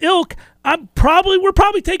the ilk, we're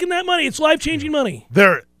probably taking that money. It's life-changing money.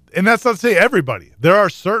 And that's not to say everybody. There are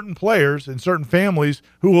certain players and certain families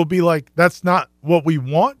who will be like, that's not what we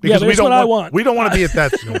want because we don't want. We don't want to be at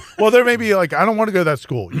that school. Well, there may be like, I don't want to go to that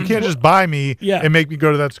school. You can't just buy me and make me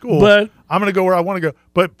go to that school. But I'm going to go where I want to go.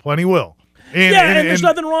 But plenty will. And there's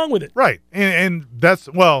nothing wrong with it. Right. And that's,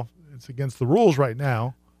 it's against the rules right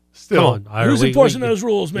now. Still. Come on, who's enforcing those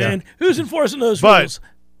rules, man? Yeah. Who's enforcing those rules?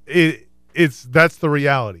 rules? That's the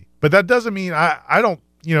reality. But that doesn't mean I don't,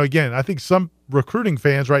 again, I think some recruiting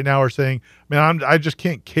fans right now are saying, man, I just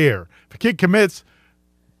can't care. If a kid commits,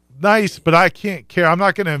 nice, but I can't care. I'm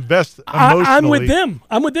not going to invest emotionally. I'm with them.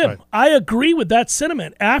 Right. I agree with that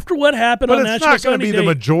sentiment. After what happened on National But it's not going to be Signing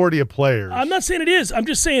the Day, majority of players. I'm not saying it is. I'm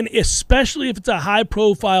just saying, especially if it's a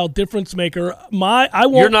high-profile difference maker,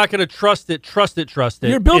 You're not going to trust it.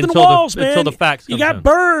 You're building until walls, man. Until the facts come You got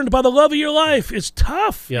burned by the love of your life. It's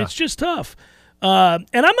tough. Yeah. It's just tough. And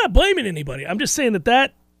I'm not blaming anybody. I'm just saying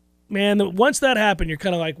that man, once that happened, you're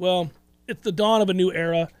kind of like, well, it's the dawn of a new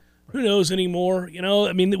era. Who knows anymore? You know,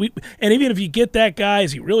 I mean, and even if you get that guy,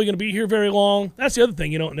 is he really going to be here very long? That's the other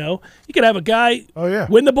thing you don't know. You could have a guy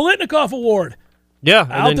win the Bolitnikoff Award. Yeah,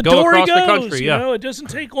 and out then the go door across he goes. the country. Yeah, You know, it doesn't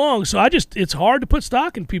take long. So it's hard to put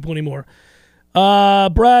stock in people anymore.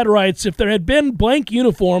 Brad writes, if there had been blank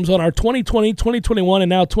uniforms on our 2020, 2021, and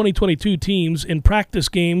now 2022 teams in practice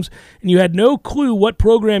games, and you had no clue what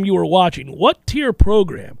program you were watching, what tier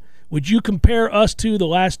program would you compare us to the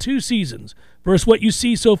last 2 seasons versus what you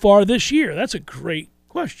see so far this year? That's a great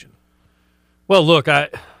question. Well, look,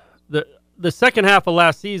 the second half of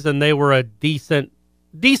last season, they were a decent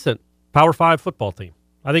Power 5 football team.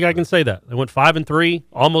 I think I can say that. They went 5-3,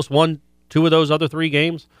 almost won 2 of those other 3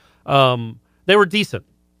 games. They were decent.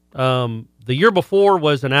 The year before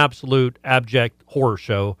was an absolute abject horror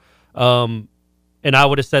show. And I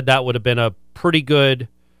would have said that would have been a pretty good,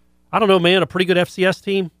 a pretty good FCS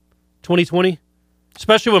team, 2020.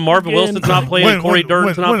 Especially when Marvin Wilson's not playing and Corey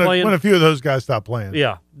Durden's not playing. When a few of those guys stop playing.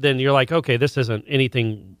 Yeah. Then you're like, okay, this isn't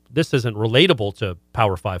relatable to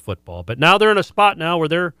Power 5 football. But now they're in a spot now where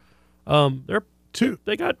they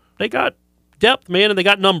got depth, man, and they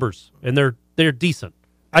got numbers, and they're decent.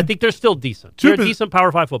 I think they're still decent. They're a decent Power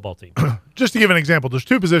 5 football team. Just to give an example, there's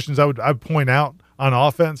 2 positions I'd point out on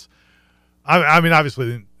offense. I mean,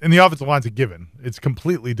 obviously, in the offensive line's a given. It's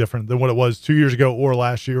completely different than what it was 2 years ago or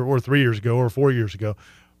last year or 3 years ago or 4 years ago.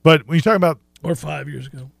 But when you talk about – or 5 years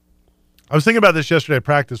ago. I was thinking about this yesterday at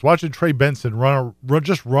practice, watching Trey Benson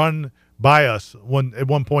run by us at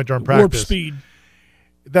one point during practice. Warp speed.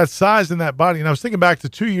 That size and that body. And I was thinking back to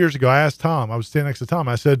 2 years ago. I asked Tom. I was standing next to Tom.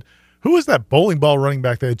 I said, who was that bowling ball running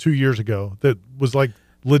back they had 2 years ago that was like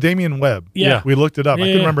LaDamian Webb? Yeah. We looked it up. I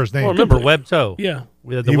couldn't remember his name. Well, remember Webb Toe. Yeah.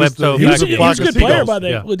 We had the Webb Toe. He was a good player by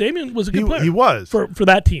then. Yeah. LaDamian was a good player. He was. For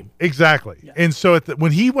that team. Exactly. Yeah. And so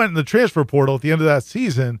when he went in the transfer portal at the end of that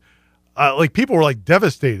season, people were like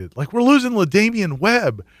devastated. Like, we're losing LaDamian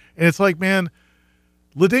Webb. And it's like, man,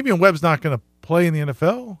 LaDamian Webb's not going to play in the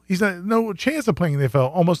NFL. He's no chance of playing in the NFL,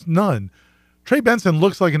 almost none. Trey Benson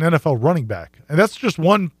looks like an NFL running back. And that's just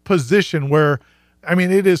one position where, I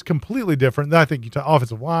mean, it is completely different. I think you talk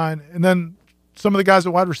offensive line, and then some of the guys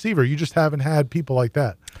at wide receiver, you just haven't had people like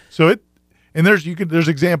that. So there's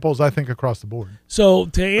examples, I think, across the board. So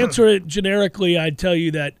to answer it generically, I'd tell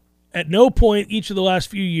you that at no point each of the last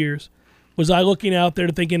few years was I looking out there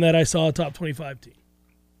thinking that I saw a top 25 team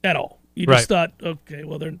at all. You just thought, okay,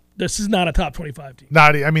 well, this is not a top 25 team.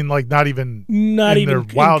 Not even their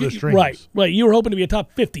wildest dreams. Right. You were hoping to be a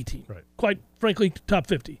top 50 team. Right. Quite frankly, top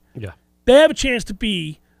 50. Yeah. They have a chance to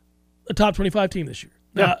be a top 25 team this year.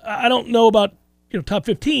 Now, I don't know about top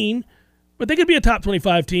 15, but they could be a top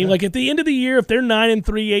 25 team. Like at the end of the year, if they're 9-3,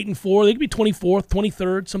 8-4, they could be 24th,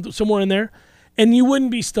 23rd, somewhere in there, and you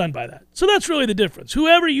wouldn't be stunned by that. So that's really the difference.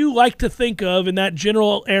 Whoever you like to think of in that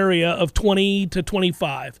general area of 20 to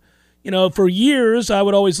 25. For years, I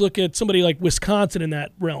would always look at somebody like Wisconsin in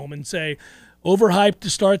that realm and say, overhyped to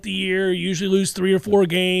start the year, usually lose 3 or 4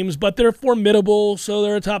 games, but they're formidable, so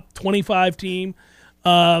they're a top 25 team.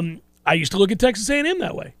 I used to look at Texas A&M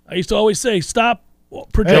that way. I used to always say, stop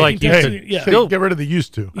projecting Texas. Get rid of the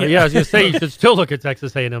used to. I was going to say, you should still look at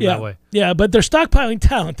Texas A&M that way. Yeah, but they're stockpiling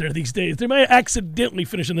talent there these days. They might accidentally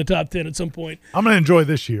finish in the top 10 at some point. I'm going to enjoy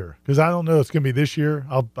this year because I don't know it's going to be this year.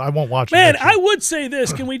 I won't watch it. Man, I would say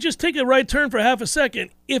this. Can we just take a right turn for half a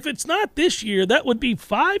second? If it's not this year, that would be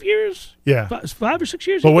 5 years? Yeah. 5 or 6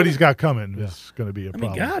 years? But what he's got coming is going to be a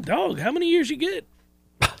problem. God, dog, how many years you get?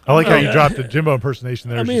 I like how you dropped the Jimbo impersonation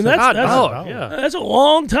there. I mean, that's a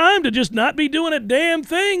long time to just not be doing a damn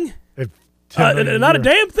thing. Not a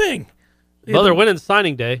damn thing. Well, they're winning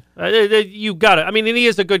signing day. You got it. I mean, and he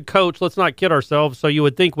is a good coach. Let's not kid ourselves. So you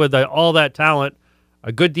would think with all that talent,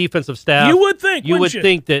 a good defensive staff, you would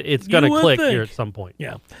think that it's going to click here at some point.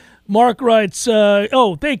 Yeah. Mark writes,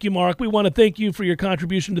 thank you, Mark. We want to thank you for your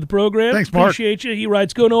contribution to the program. Thanks, Mark. Appreciate you. He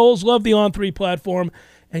writes, go Noles, love the On3 platform,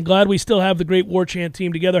 and glad we still have the great War Chant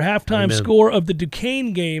team together. Halftime score of the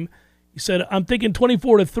Duquesne game, he said, I'm thinking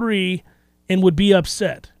 24-3 and would be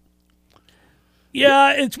upset.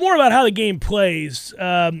 Yeah, it's more about how the game plays.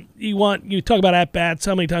 You talk about at-bats,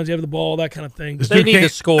 how many times you have the ball, that kind of thing. They need to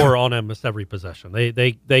score on almost every possession.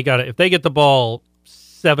 They got it. If they get the ball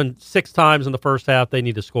 6 times in the first half, they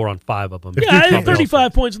need to score on 5 of them. Yeah, I had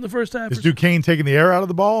 35 points in the first half. Is Duquesne taking the air out of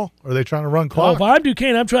the ball? Or are they trying to run clock? Well, if I'm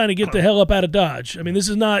Duquesne, I'm trying to get the hell up out of Dodge. I mean, this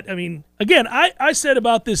is not – again, I said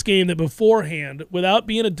about this game that beforehand, without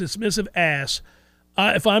being a dismissive ass,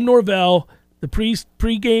 if I'm Norvell, the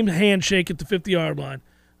pre-game handshake at the 50-yard line,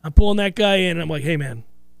 I'm pulling that guy in, and I'm like, hey, man.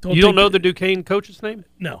 You don't know the Duquesne coach's name?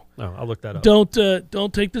 No. No, I'll look that up.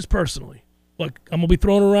 Don't take this personally. Look, I'm going to be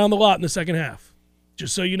throwing around the lot in the second half.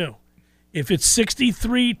 Just so you know. If it's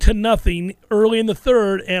 63-0 early in the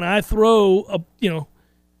third, and I throw a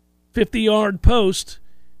 50-yard post,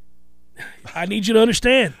 I need you to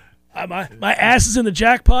understand. My ass is in the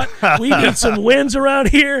jackpot. We need some wins around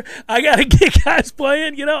here. I got to get guys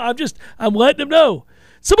playing. I'm letting them know.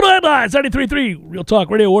 Seminole Headlines, 93.3 Real Talk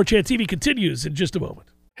Radio. War Chant TV continues in just a moment.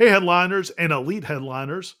 Hey, headliners and elite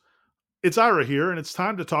headliners. It's Ira here, and it's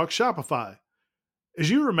time to talk Shopify. As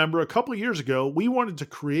you remember, a couple of years ago, we wanted to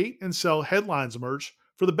create and sell headlines merch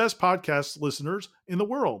for the best podcast listeners in the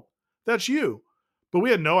world. That's you. But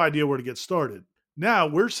we had no idea where to get started. Now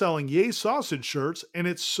we're selling Yay Sausage shirts, and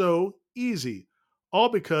it's so easy. All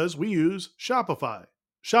because we use Shopify.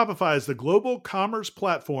 Shopify is the global commerce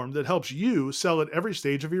platform that helps you sell at every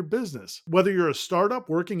stage of your business. Whether you're a startup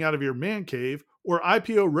working out of your man cave or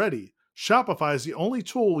IPO ready, Shopify is the only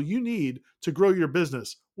tool you need to grow your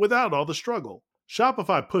business without all the struggle.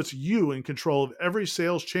 Shopify puts you in control of every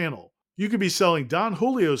sales channel. You could be selling Don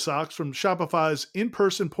Julio socks from Shopify's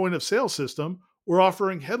in-person point-of-sale system or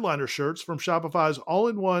offering headliner shirts from Shopify's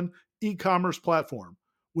all-in-one e-commerce platform.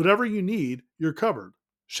 Whatever you need, you're covered.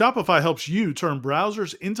 Shopify helps you turn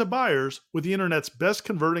browsers into buyers with the internet's best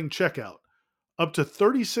converting checkout, up to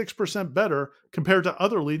 36% better compared to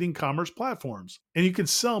other leading commerce platforms. And you can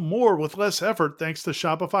sell more with less effort thanks to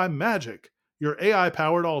Shopify Magic, your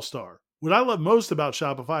AI-powered all-star. What I love most about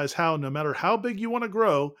Shopify is how, no matter how big you want to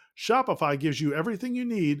grow, Shopify gives you everything you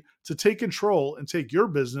need to take control and take your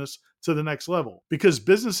business to the next level. Because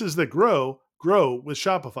businesses that grow with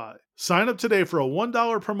Shopify. Sign up today for a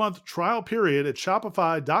 $1 per month trial period at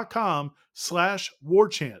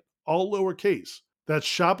shopify.com/warchant, all lowercase. That's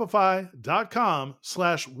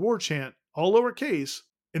shopify.com/warchant, all lowercase,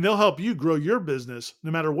 and they'll help you grow your business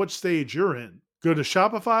no matter what stage you're in. Go to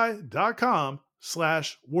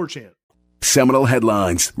shopify.com/warchant. Seminole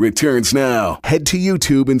Headlines returns now. Head to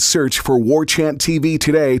YouTube and search for War Chant TV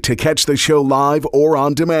today to catch the show live or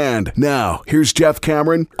on demand. Now, here's Jeff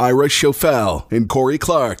Cameron, Ira Schofel, and Corey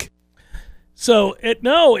Clark. So,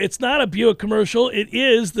 it's not a Buick commercial. It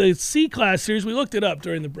is the C-Class series. We looked it up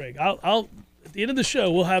during the break. I'll at the end of the show,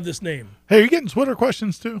 we'll have this name. Hey, are you getting Twitter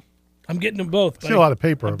questions too? I'm getting them both. I see a lot of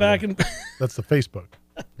paper over back there. That's the Facebook.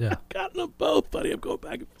 Yeah, I've gotten them both, buddy. I'm going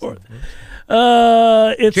back and forth.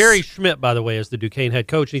 It's Jerry Schmidt, by the way, is the Duquesne head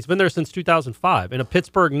coach, and he's been there since 2005 and a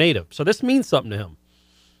Pittsburgh native. So this means something to him.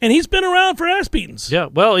 And he's been around for ass beatings. Yeah,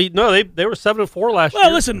 well, they were 7-4 last year.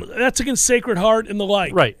 Well, listen, that's against Sacred Heart and the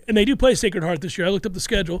like. Right. And they do play Sacred Heart this year. I looked up the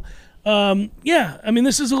schedule.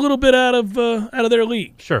 This is a little bit out of their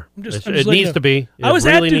league. Sure. I'm just it needs to be. I was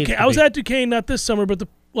at Duquesne not this summer, but the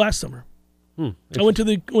last summer. I went to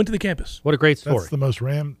the campus. What a great story. That's the most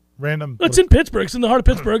random. It's in Pittsburgh. It's in the heart of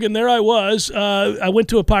Pittsburgh, and there I was. I went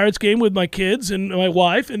to a Pirates game with my kids and my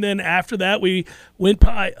wife, and then after that we went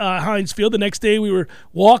by Heinz Field. The next day we were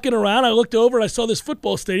walking around. I looked over and I saw this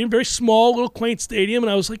football stadium, very small, little quaint stadium,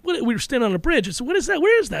 and I was like, "What?" We were standing on a bridge. I said, "What is that?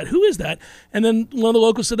 Where is that? Who is that?" And then one of the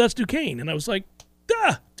locals said, "That's Duquesne," and I was like,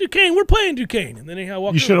 Duquesne, we're playing Duquesne. And then I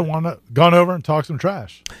walked. You should have gone over and talked some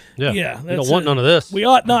trash. Yeah. You don't want none of this. We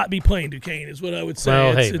ought not be playing Duquesne, is what I would say.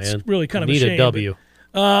 Well, it's really kind of a need shame. a W.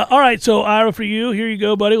 All right, so Ira, for you, here you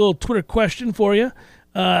go, buddy. A little Twitter question for you,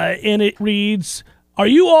 and it reads: are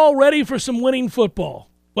you all ready for some winning football?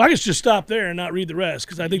 Well, I guess just stop there and not read the rest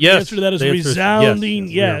because I think the answer to that is a resounding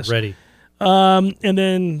yes. We're ready. And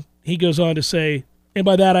then he goes on to say, and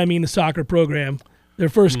by that I mean the soccer program. Their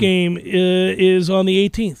first game is on the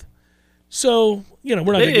 18th. So, we're not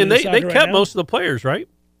going to get into soccer they kept now. most of the players, right?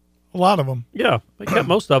 A lot of them. Yeah, they kept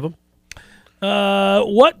most of them.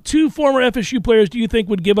 What two former FSU players do you think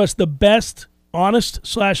would give us the best,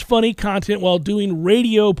 honest/funny content while doing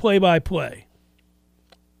radio play-by-play?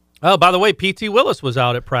 Oh, by the way, P.T. Willis was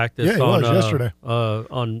out at practice yesterday.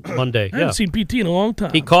 On Monday. I haven't seen PT in a long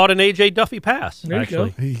time. He caught an A.J. Duffy pass, There you go.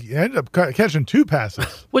 He ended up catching 2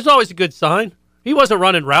 passes. which is always a good sign. He wasn't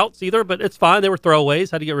running routes either, but it's fine. They were throwaways.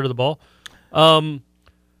 Had to get rid of the ball.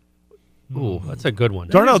 That's a good one.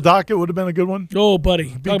 Darnell Dockett would have been a good one. Oh, buddy.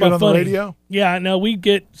 Be Talk good about on funny. the radio. Yeah, no,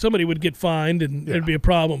 somebody would get fined and there'd be a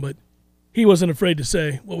problem, but he wasn't afraid to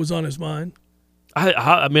say what was on his mind.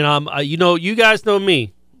 You guys know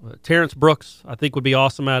me. Terrence Brooks, I think, would be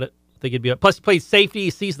awesome at it. I think he'd be. Plus, he plays safety. He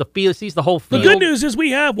sees the field. Sees the whole field. The good news is we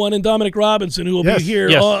have one in Dominic Robinson who will be here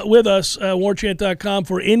with us at warchant.com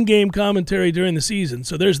for in-game commentary during the season.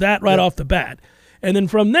 So there's that right off the bat. And then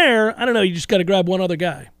from there, I don't know, you just got to grab one other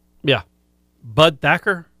guy. Yeah. Bud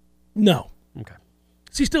Thacker? No. Okay.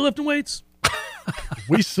 Is he still lifting weights?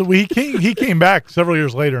 He came back several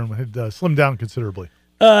years later and had slimmed down considerably.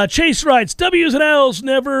 Chase writes, W's and L's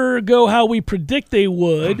never go how we predict they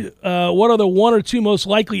would. What are the one or two most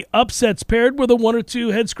likely upsets paired with the one or two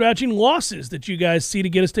head-scratching losses that you guys see to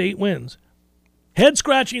get us to 8 wins?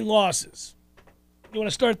 Head-scratching losses. You want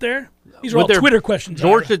to start there? These are all Twitter questions.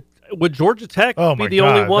 Would Georgia Tech Oh be my the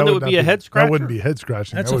God, only one that would be a head-scratcher? That wouldn't be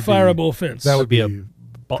head-scratching. That's That a would be- fireable offense. That would be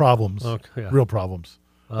problems. Okay, yeah. Real problems.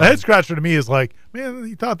 A head-scratcher to me is like, man,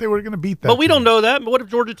 you thought they were going to beat that. But we team. don't know that. But what if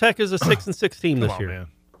Georgia Tech is a 6-6 team this Come on, year? man.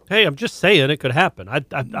 Hey, I'm just saying it could happen.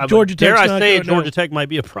 Georgia dare Tech's I not say gonna- Georgia no. Tech might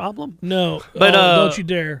be a problem? No, But don't you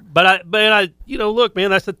dare. But I, look, man,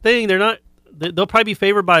 that's the thing. They're not. They'll probably be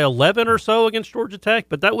favored by 11 or so against Georgia Tech,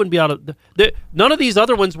 but that wouldn't be out of. None of these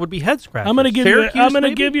other ones would be head scratchers. I'm going to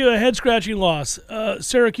Syracuse, give you a head-scratching loss.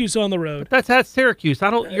 Syracuse on the road. That's at Syracuse.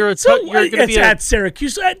 I don't. You're You're going to be at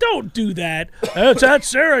Syracuse. Don't do that. It's at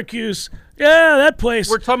Syracuse. Yeah, that place.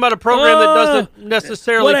 We're talking about a program that doesn't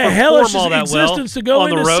necessarily what a perform hellish all that well existence to go on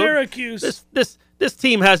the into road. Syracuse. This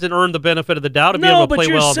team hasn't earned the benefit of the doubt of being No, able to but play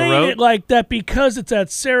you're well on the saying road. it like that because it's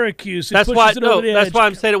at Syracuse. It That's pushes why. it over the That's edge. why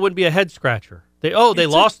I'm saying it wouldn't be a head scratcher. They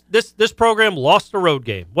lost this program lost a road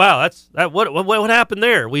game. Wow, what happened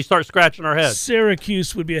there? We start scratching our heads.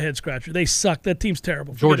 Syracuse would be a head scratcher. They suck. That team's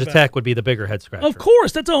terrible. Forget Georgia about Tech would be the bigger head scratcher. Of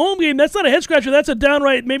course, that's a home game. That's not a head scratcher. That's a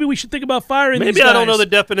downright. Maybe we should think about firing these Maybe guys. I don't know the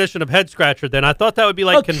definition of head scratcher. Then I thought that would be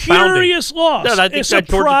like a confounding. curious loss. No, I think a that Georgia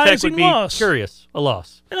Tech would surprising be loss. curious. A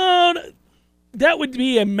loss. No, that would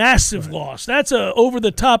be a massive loss. That's a over the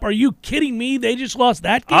top. Are you kidding me? They just lost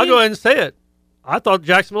that game. I'll go ahead and say it. I thought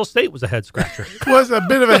Jacksonville State was a head scratcher. was a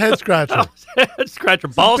bit of a head-scratcher. Head scratcher,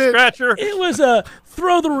 ball scratcher. It was a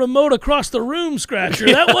throw the remote across the room scratcher.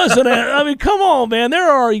 That wasn't a. I mean, come on, man. There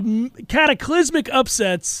are cataclysmic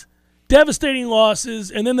upsets, devastating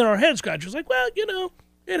losses, and then there are head scratchers. Like, well,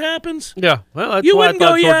 it happens. Yeah, well, that's You why wouldn't I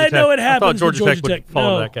thought go, yeah, Georgia I Tech, know it I happens thought with Georgia Tech Georgia would Tech. fall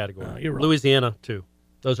No. in that category. No, you're wrong. Louisiana too.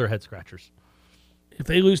 Those are head scratchers. If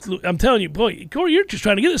they lose, I'm telling you, boy, Corey, you're just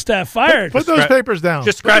trying to get the staff fired. Put those papers down.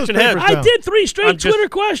 just Put those scratching heads. papers I down. did 3 straight I'm just- Twitter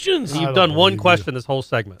questions. You've don't done one believe you. question this whole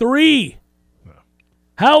segment. 3.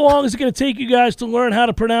 How long is it going to take you guys to learn how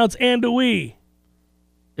to pronounce Andouille?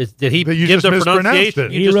 Did he But you give just the mispronounced pronunciation?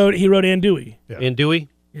 it. You He just- wrote Andouille. Andouille?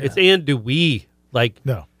 Yeah. It's Andouille. Like,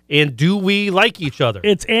 No. and do we like each other?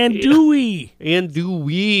 It's Andouille.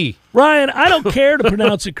 Andouille. Ryan, I don't care to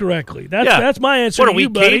pronounce it correctly. That's my answer What to are we, you,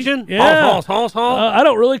 buddy. Cajun? Yeah. Honk. I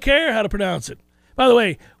don't really care how to pronounce it. By the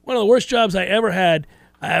way, one of the worst jobs I ever had,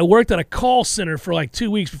 I worked at a call center for like 2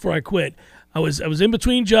 weeks before I quit. I was in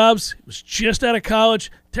between jobs. It was just out of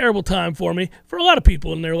college. Terrible time for me, for a lot of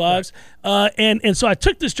people in their lives. And so I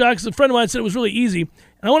took this job because a friend of mine said it was really easy. And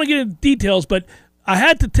I want to get into details, but I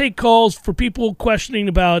had to take calls for people questioning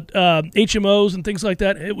about HMOs and things like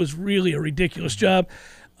that. It was really a ridiculous job.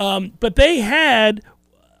 But they had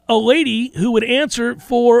a lady who would answer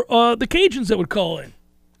for the Cajuns that would call in.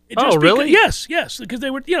 Really? Yes, because they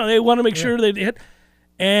were, they want to make sure they hit.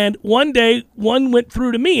 And one day, one went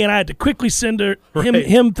through to me, and I had to quickly send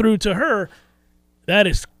him through to her. That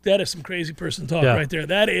is some crazy person talk right there.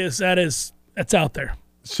 That's out there.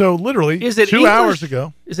 So literally, Is it 2 English? hours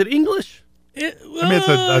ago. Is it English? I mean, it's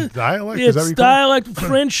a dialect. Is that what It's you call it? dialect,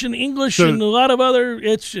 French and English, So- and a lot of other.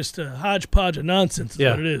 It's just a hodgepodge of nonsense. Is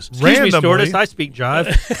what it is. Excuse me, Randomly- stewardess. I speak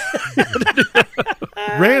jive.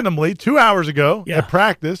 Randomly, 2 hours ago Yeah. at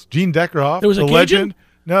practice, Gene Deckerhoff, There was a the Cajun? legend.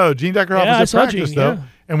 No, Gene Deckerhoff Yeah, I was saw at practice Gene, though, yeah.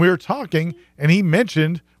 and we were talking, and he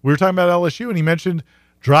mentioned we were talking about LSU, and he mentioned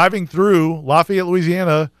driving through Lafayette,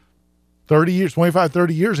 Louisiana, 30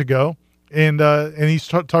 years ago, and he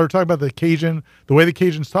started talking about the Cajun, the way the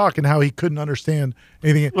Cajuns talk, and how he couldn't understand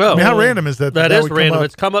anything. Well, I mean, how random is that? That is would come random. up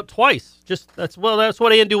It's come up twice. That's what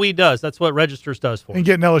Andouille does. That's what Registers does for and us.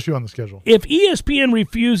 getting LSU on the schedule. If ESPN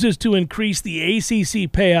refuses to increase the ACC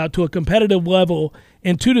payout to a competitive level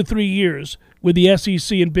in 2 to 3 years with the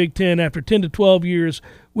SEC and Big Ten after 10 to 12 years,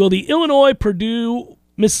 will the Illinois, Purdue,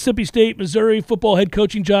 Mississippi State, Missouri football head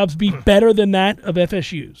coaching jobs be better than that of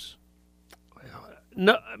FSU's?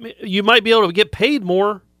 No, I mean, you might be able to get paid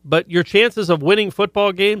more, but your chances of winning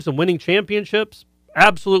football games and winning championships,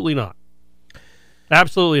 absolutely not.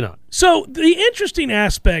 Absolutely not. So the interesting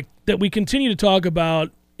aspect that we continue to talk about,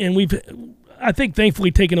 and we've, I think,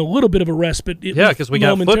 thankfully taken a little bit of a respite. Yeah, because we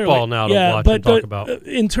got football now to watch and talk about.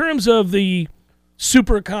 In terms of the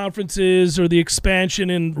super conferences or the expansion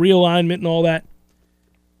and realignment and all that,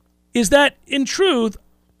 is that in truth,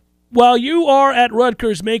 while you are at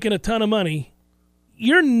Rutgers making a ton of money,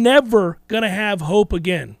 you're never going to have hope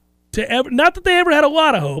again. Not that they ever had a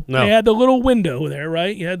lot of hope. No. They had the little window there,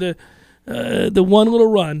 right? You had the one little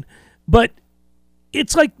run. But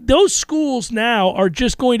it's like those schools now are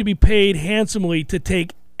just going to be paid handsomely to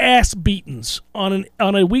take ass beatings on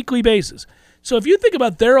a weekly basis. So if you think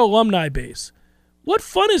about their alumni base, what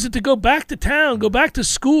fun is it to go back to town, go back to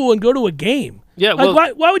school, and go to a game? Yeah, like,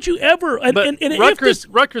 well, why would you ever? And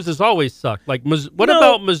Rutgers has always sucked. Like, what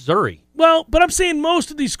about Missouri? Well, but I'm saying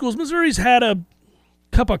most of these schools, Missouri's had a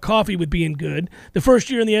cup of coffee with being good. The first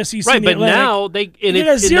year in the SEC, right? in the But Atlantic, now they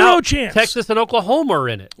got zero chance. Texas and Oklahoma are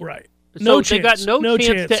in it, right? So No they chance. got no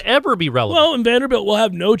chance to ever be relevant. Well, and Vanderbilt will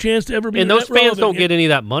have no chance to ever be. And those fans relevant don't yet. get any of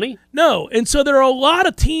that money. No, and so there are a lot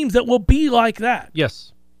of teams that will be like that.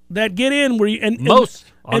 Yes, that get in where most.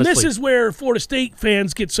 And this is where Florida State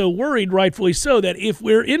fans get so worried, rightfully so, that if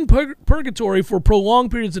we're in purgatory for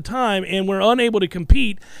prolonged periods of time and we're unable to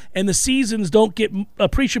compete and the seasons don't get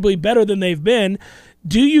appreciably better than they've been,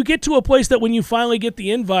 do you get to a place that when you finally get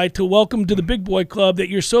the invite to welcome to the big boy club that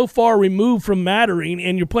you're so far removed from mattering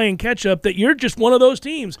and you're playing catch-up that you're just one of those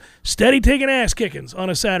teams steady taking ass-kickings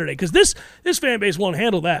on a Saturday? Because this fan base won't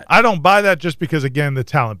handle that. I don't buy that just because, again, the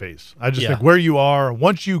talent base. I just think where you are,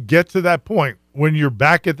 once you get to that point, when you're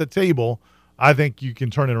back at the table, I think you can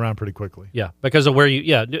turn it around pretty quickly. Yeah, because of where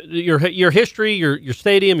your history, your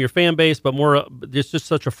stadium, your fan base, but more, it's just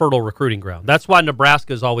such a fertile recruiting ground. That's why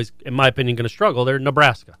Nebraska is always, in my opinion, going to struggle. They're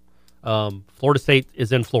Nebraska. Florida State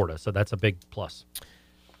is in Florida, so that's a big plus.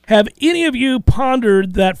 Have any of you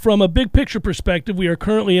pondered that from a big picture perspective, we are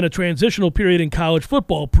currently in a transitional period in college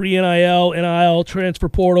football, pre-NIL, NIL, transfer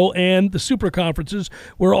portal, and the super conferences,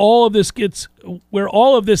 where all of this gets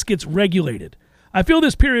regulated? I feel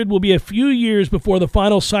this period will be a few years before the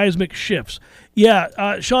final seismic shifts.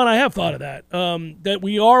 Yeah, Sean, I have thought of that. That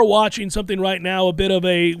we are watching something right now, a bit of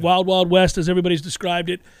a wild, wild west, as everybody's described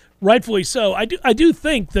it. Rightfully so. I do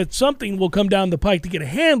think that something will come down the pike to get a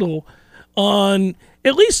handle on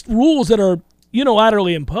at least rules that are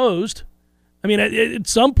unilaterally imposed. I mean, at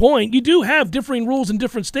some point, you do have differing rules in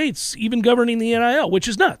different states, even governing the NIL, which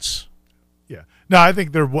is nuts. Yeah. No, I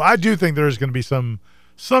do think there's going to be some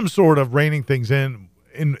sort of reining things in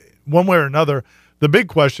one way or another. The big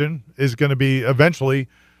question is going to be eventually,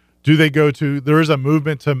 do they go to? There is a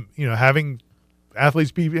movement to having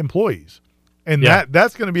athletes be employees, and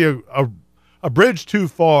that's going to be a bridge too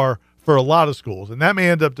far for a lot of schools, and that may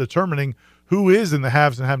end up determining who is in the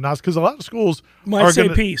haves and have-nots, because a lot of schools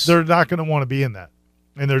they're not going to want to be in that,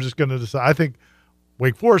 and they're just going to decide. I think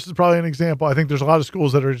Wake Forest is probably an example. I think there's a lot of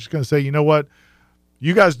schools that are just going to say, you know what,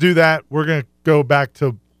 you guys do that, we're going to go back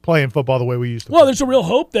to playing football the way we used to. Well, there's a real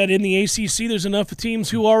hope that in the ACC there's enough teams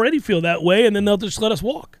who already feel that way, and then they'll just let us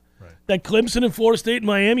walk. Right. That Clemson and Florida State and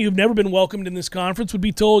Miami, who've never been welcomed in this conference, would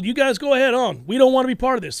be told, you guys go ahead on. We don't want to be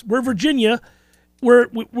part of this. We're Virginia.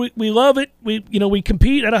 We love it. We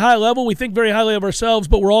compete at a high level. We think very highly of ourselves,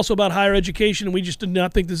 but we're also about higher education, and we just do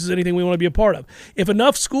not think this is anything we want to be a part of. If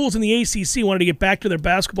enough schools in the ACC wanted to get back to their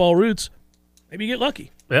basketball roots, maybe you get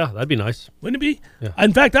lucky. Yeah, that'd be nice. Wouldn't it be? Yeah.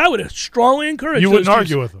 In fact, I would strongly encourage you. Those wouldn't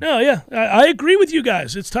argue with them. No, yeah. I agree with you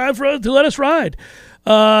guys. It's time for to let us ride.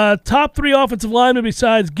 Top 3 offensive linemen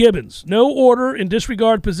besides Gibbons. No order in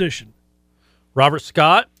disregard position. Robert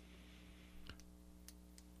Scott.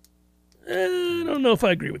 I don't know if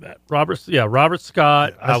I agree with that. Robert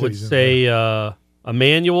Scott. Yeah, I would say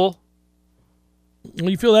Emmanuel. Well,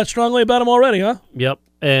 you feel that strongly about him already, huh? Yep.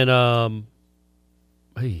 And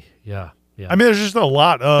yeah. I mean, there's just a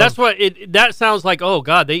lot of. That's what that sounds like. Oh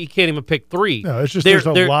God, you can't even pick 3. No, it's just there's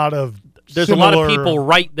a lot of. There's a lot of people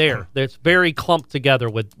right there that's very clumped together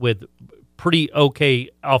with pretty okay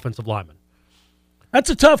offensive linemen. That's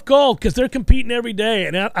a tough call because they're competing every day,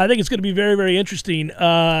 and I think it's going to be very, very interesting.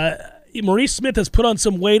 Maurice Smith has put on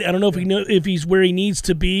some weight. I don't know if he's where he needs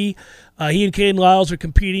to be. He and Caden Lyles are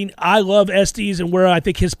competing. I love Estes and where I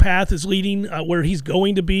think his path is leading, where he's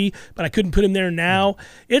going to be, but I couldn't put him there now.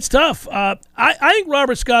 It's tough. I think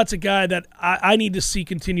Robert Scott's a guy that I need to see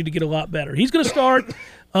continue to get a lot better. He's going to start,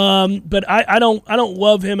 but I don't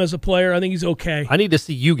love him as a player. I think he's okay. I need to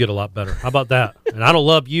see you get a lot better. How about that? And I don't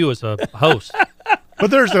love you as a host. But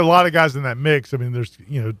there's a lot of guys in that mix. I mean, there's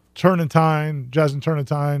Turnantine, Jasmine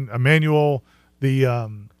Turnantine, Emmanuel,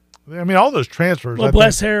 all those transfers. Well,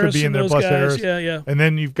 Bless Harris could be in there. Bless Harris, yeah. And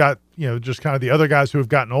then you've got just kind of the other guys who have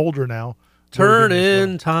gotten older now.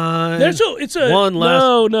 Turn-in-time. It's a one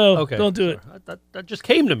last. No. Okay. Don't do it. That just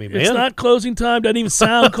came to me, man. It's not closing time. Doesn't even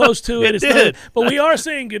sound close to it. It did. But we are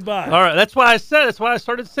saying goodbye. All right. That's why I said. That's why I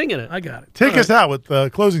started singing it. I got it. Take us out with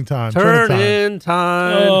closing time.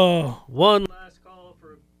 Turn-in-time. Oh. One last call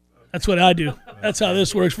for. That's what I do. That's how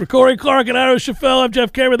this works. For Corey Clark and Ira Schafel, I'm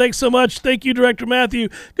Jeff Cameron. Thanks so much. Thank you, Director Matthew.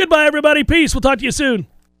 Goodbye, everybody. Peace. We'll talk to you soon.